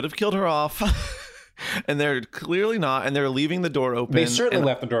could have killed her off. And they're clearly not, and they're leaving the door open. They certainly and,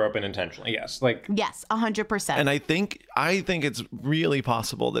 left the door open intentionally, yes. Like, Yes, 100%. and I think it's really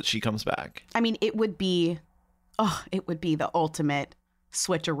possible that she comes back. I mean, it would be it would be the ultimate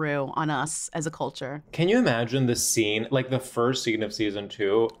switcheroo on us as a culture. Can you imagine the scene, like the first scene of season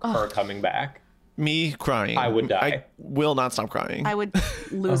 2, her coming back? Me crying. I would die. I will not stop crying. I would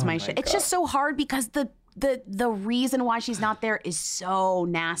lose my shit. God. It's just so hard because the reason why she's not there is so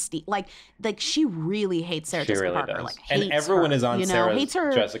nasty. Like she really hates Sarah She Jessica really Parker. does. Like hates And everyone her, is on you know? Sarah Hates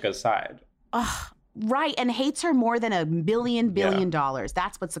her. Jessica's side. Right, and hates her more than $1 billion.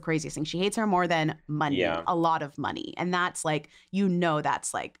 That's what's the craziest thing. She hates her more than money, a lot of money. And that's like,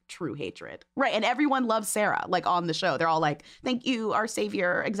 that's like true hatred. Right, and everyone loves Sarah, like on the show. They're all like, thank you, our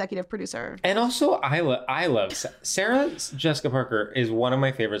savior, executive producer. And also, I love Sarah Jessica Parker is one of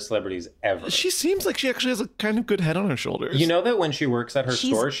my favorite celebrities ever. She seems like she actually has a kind of good head on her shoulders. You know that when she works at her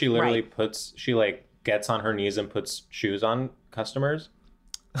She's- store, she literally right. gets on her knees and puts shoes on customers?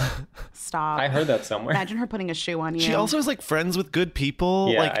 Stop. I heard that somewhere. Imagine her putting a shoe on you. She also is like friends with good people.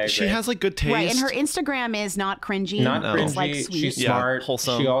 Yeah, like I she agree. has like good taste. Right, and her Instagram is not cringy. Not cringy. It's like sweet. She's Yeah, smart.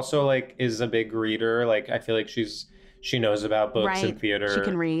 wholesome. She also like is a big reader. Like I feel like she knows about books Right. and theater. She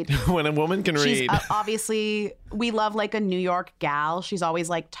can read. when a woman can She's read. obviously, we love like a New York gal. She's always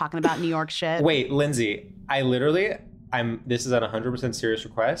like talking about New York shit. Wait, Lindsay, this is a 100% serious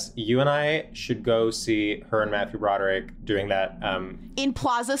request. You and I should go see her and Matthew Broderick doing that. In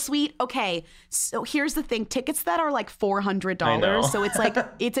Plaza Suite. Okay, so here's the thing: tickets that are like I know. $400. So it's like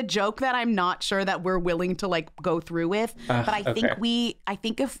it's a joke that I'm not sure that we're willing to like go through with. But I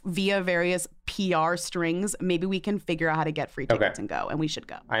think if via various PR strings, maybe we can figure out how to get free tickets and go, and we should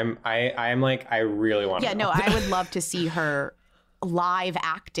go. I really want to. Yeah, no, I would love to see her live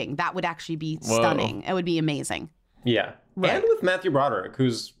acting. That would actually be stunning. It would be amazing. Yeah. Right. And with Matthew Broderick,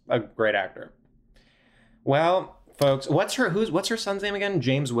 who's a great actor. Well, folks, what's her son's name again?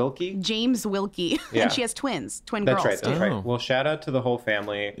 James Wilkie? James Wilkie. Yeah. And she has twin That's girls. right. That's Oh. right. Well, shout out to the whole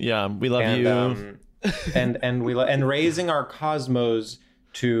family. Yeah, we love And, you. and raising our cosmos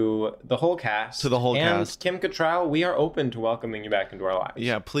to the whole cast. To the whole and cast. Kim Cattrall, we are open to welcoming you back into our lives.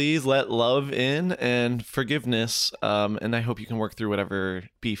 Yeah, please let love in and forgiveness. And I hope you can work through whatever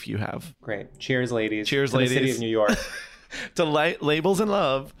beef you have. Great. Cheers, ladies. Cheers, to ladies. The city of New York. To labels and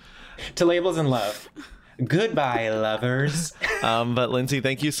love. To labels and love. Goodbye, lovers. But Lindsay,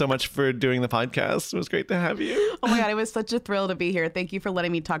 thank you so much for doing the podcast. It was great to have you. Oh my God, it was such a thrill to be here. Thank you for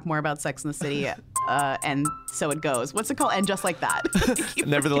letting me talk more about Sex and the City. And so it goes. What's it called? And just like that.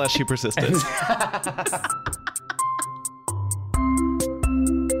 Nevertheless, she persisted.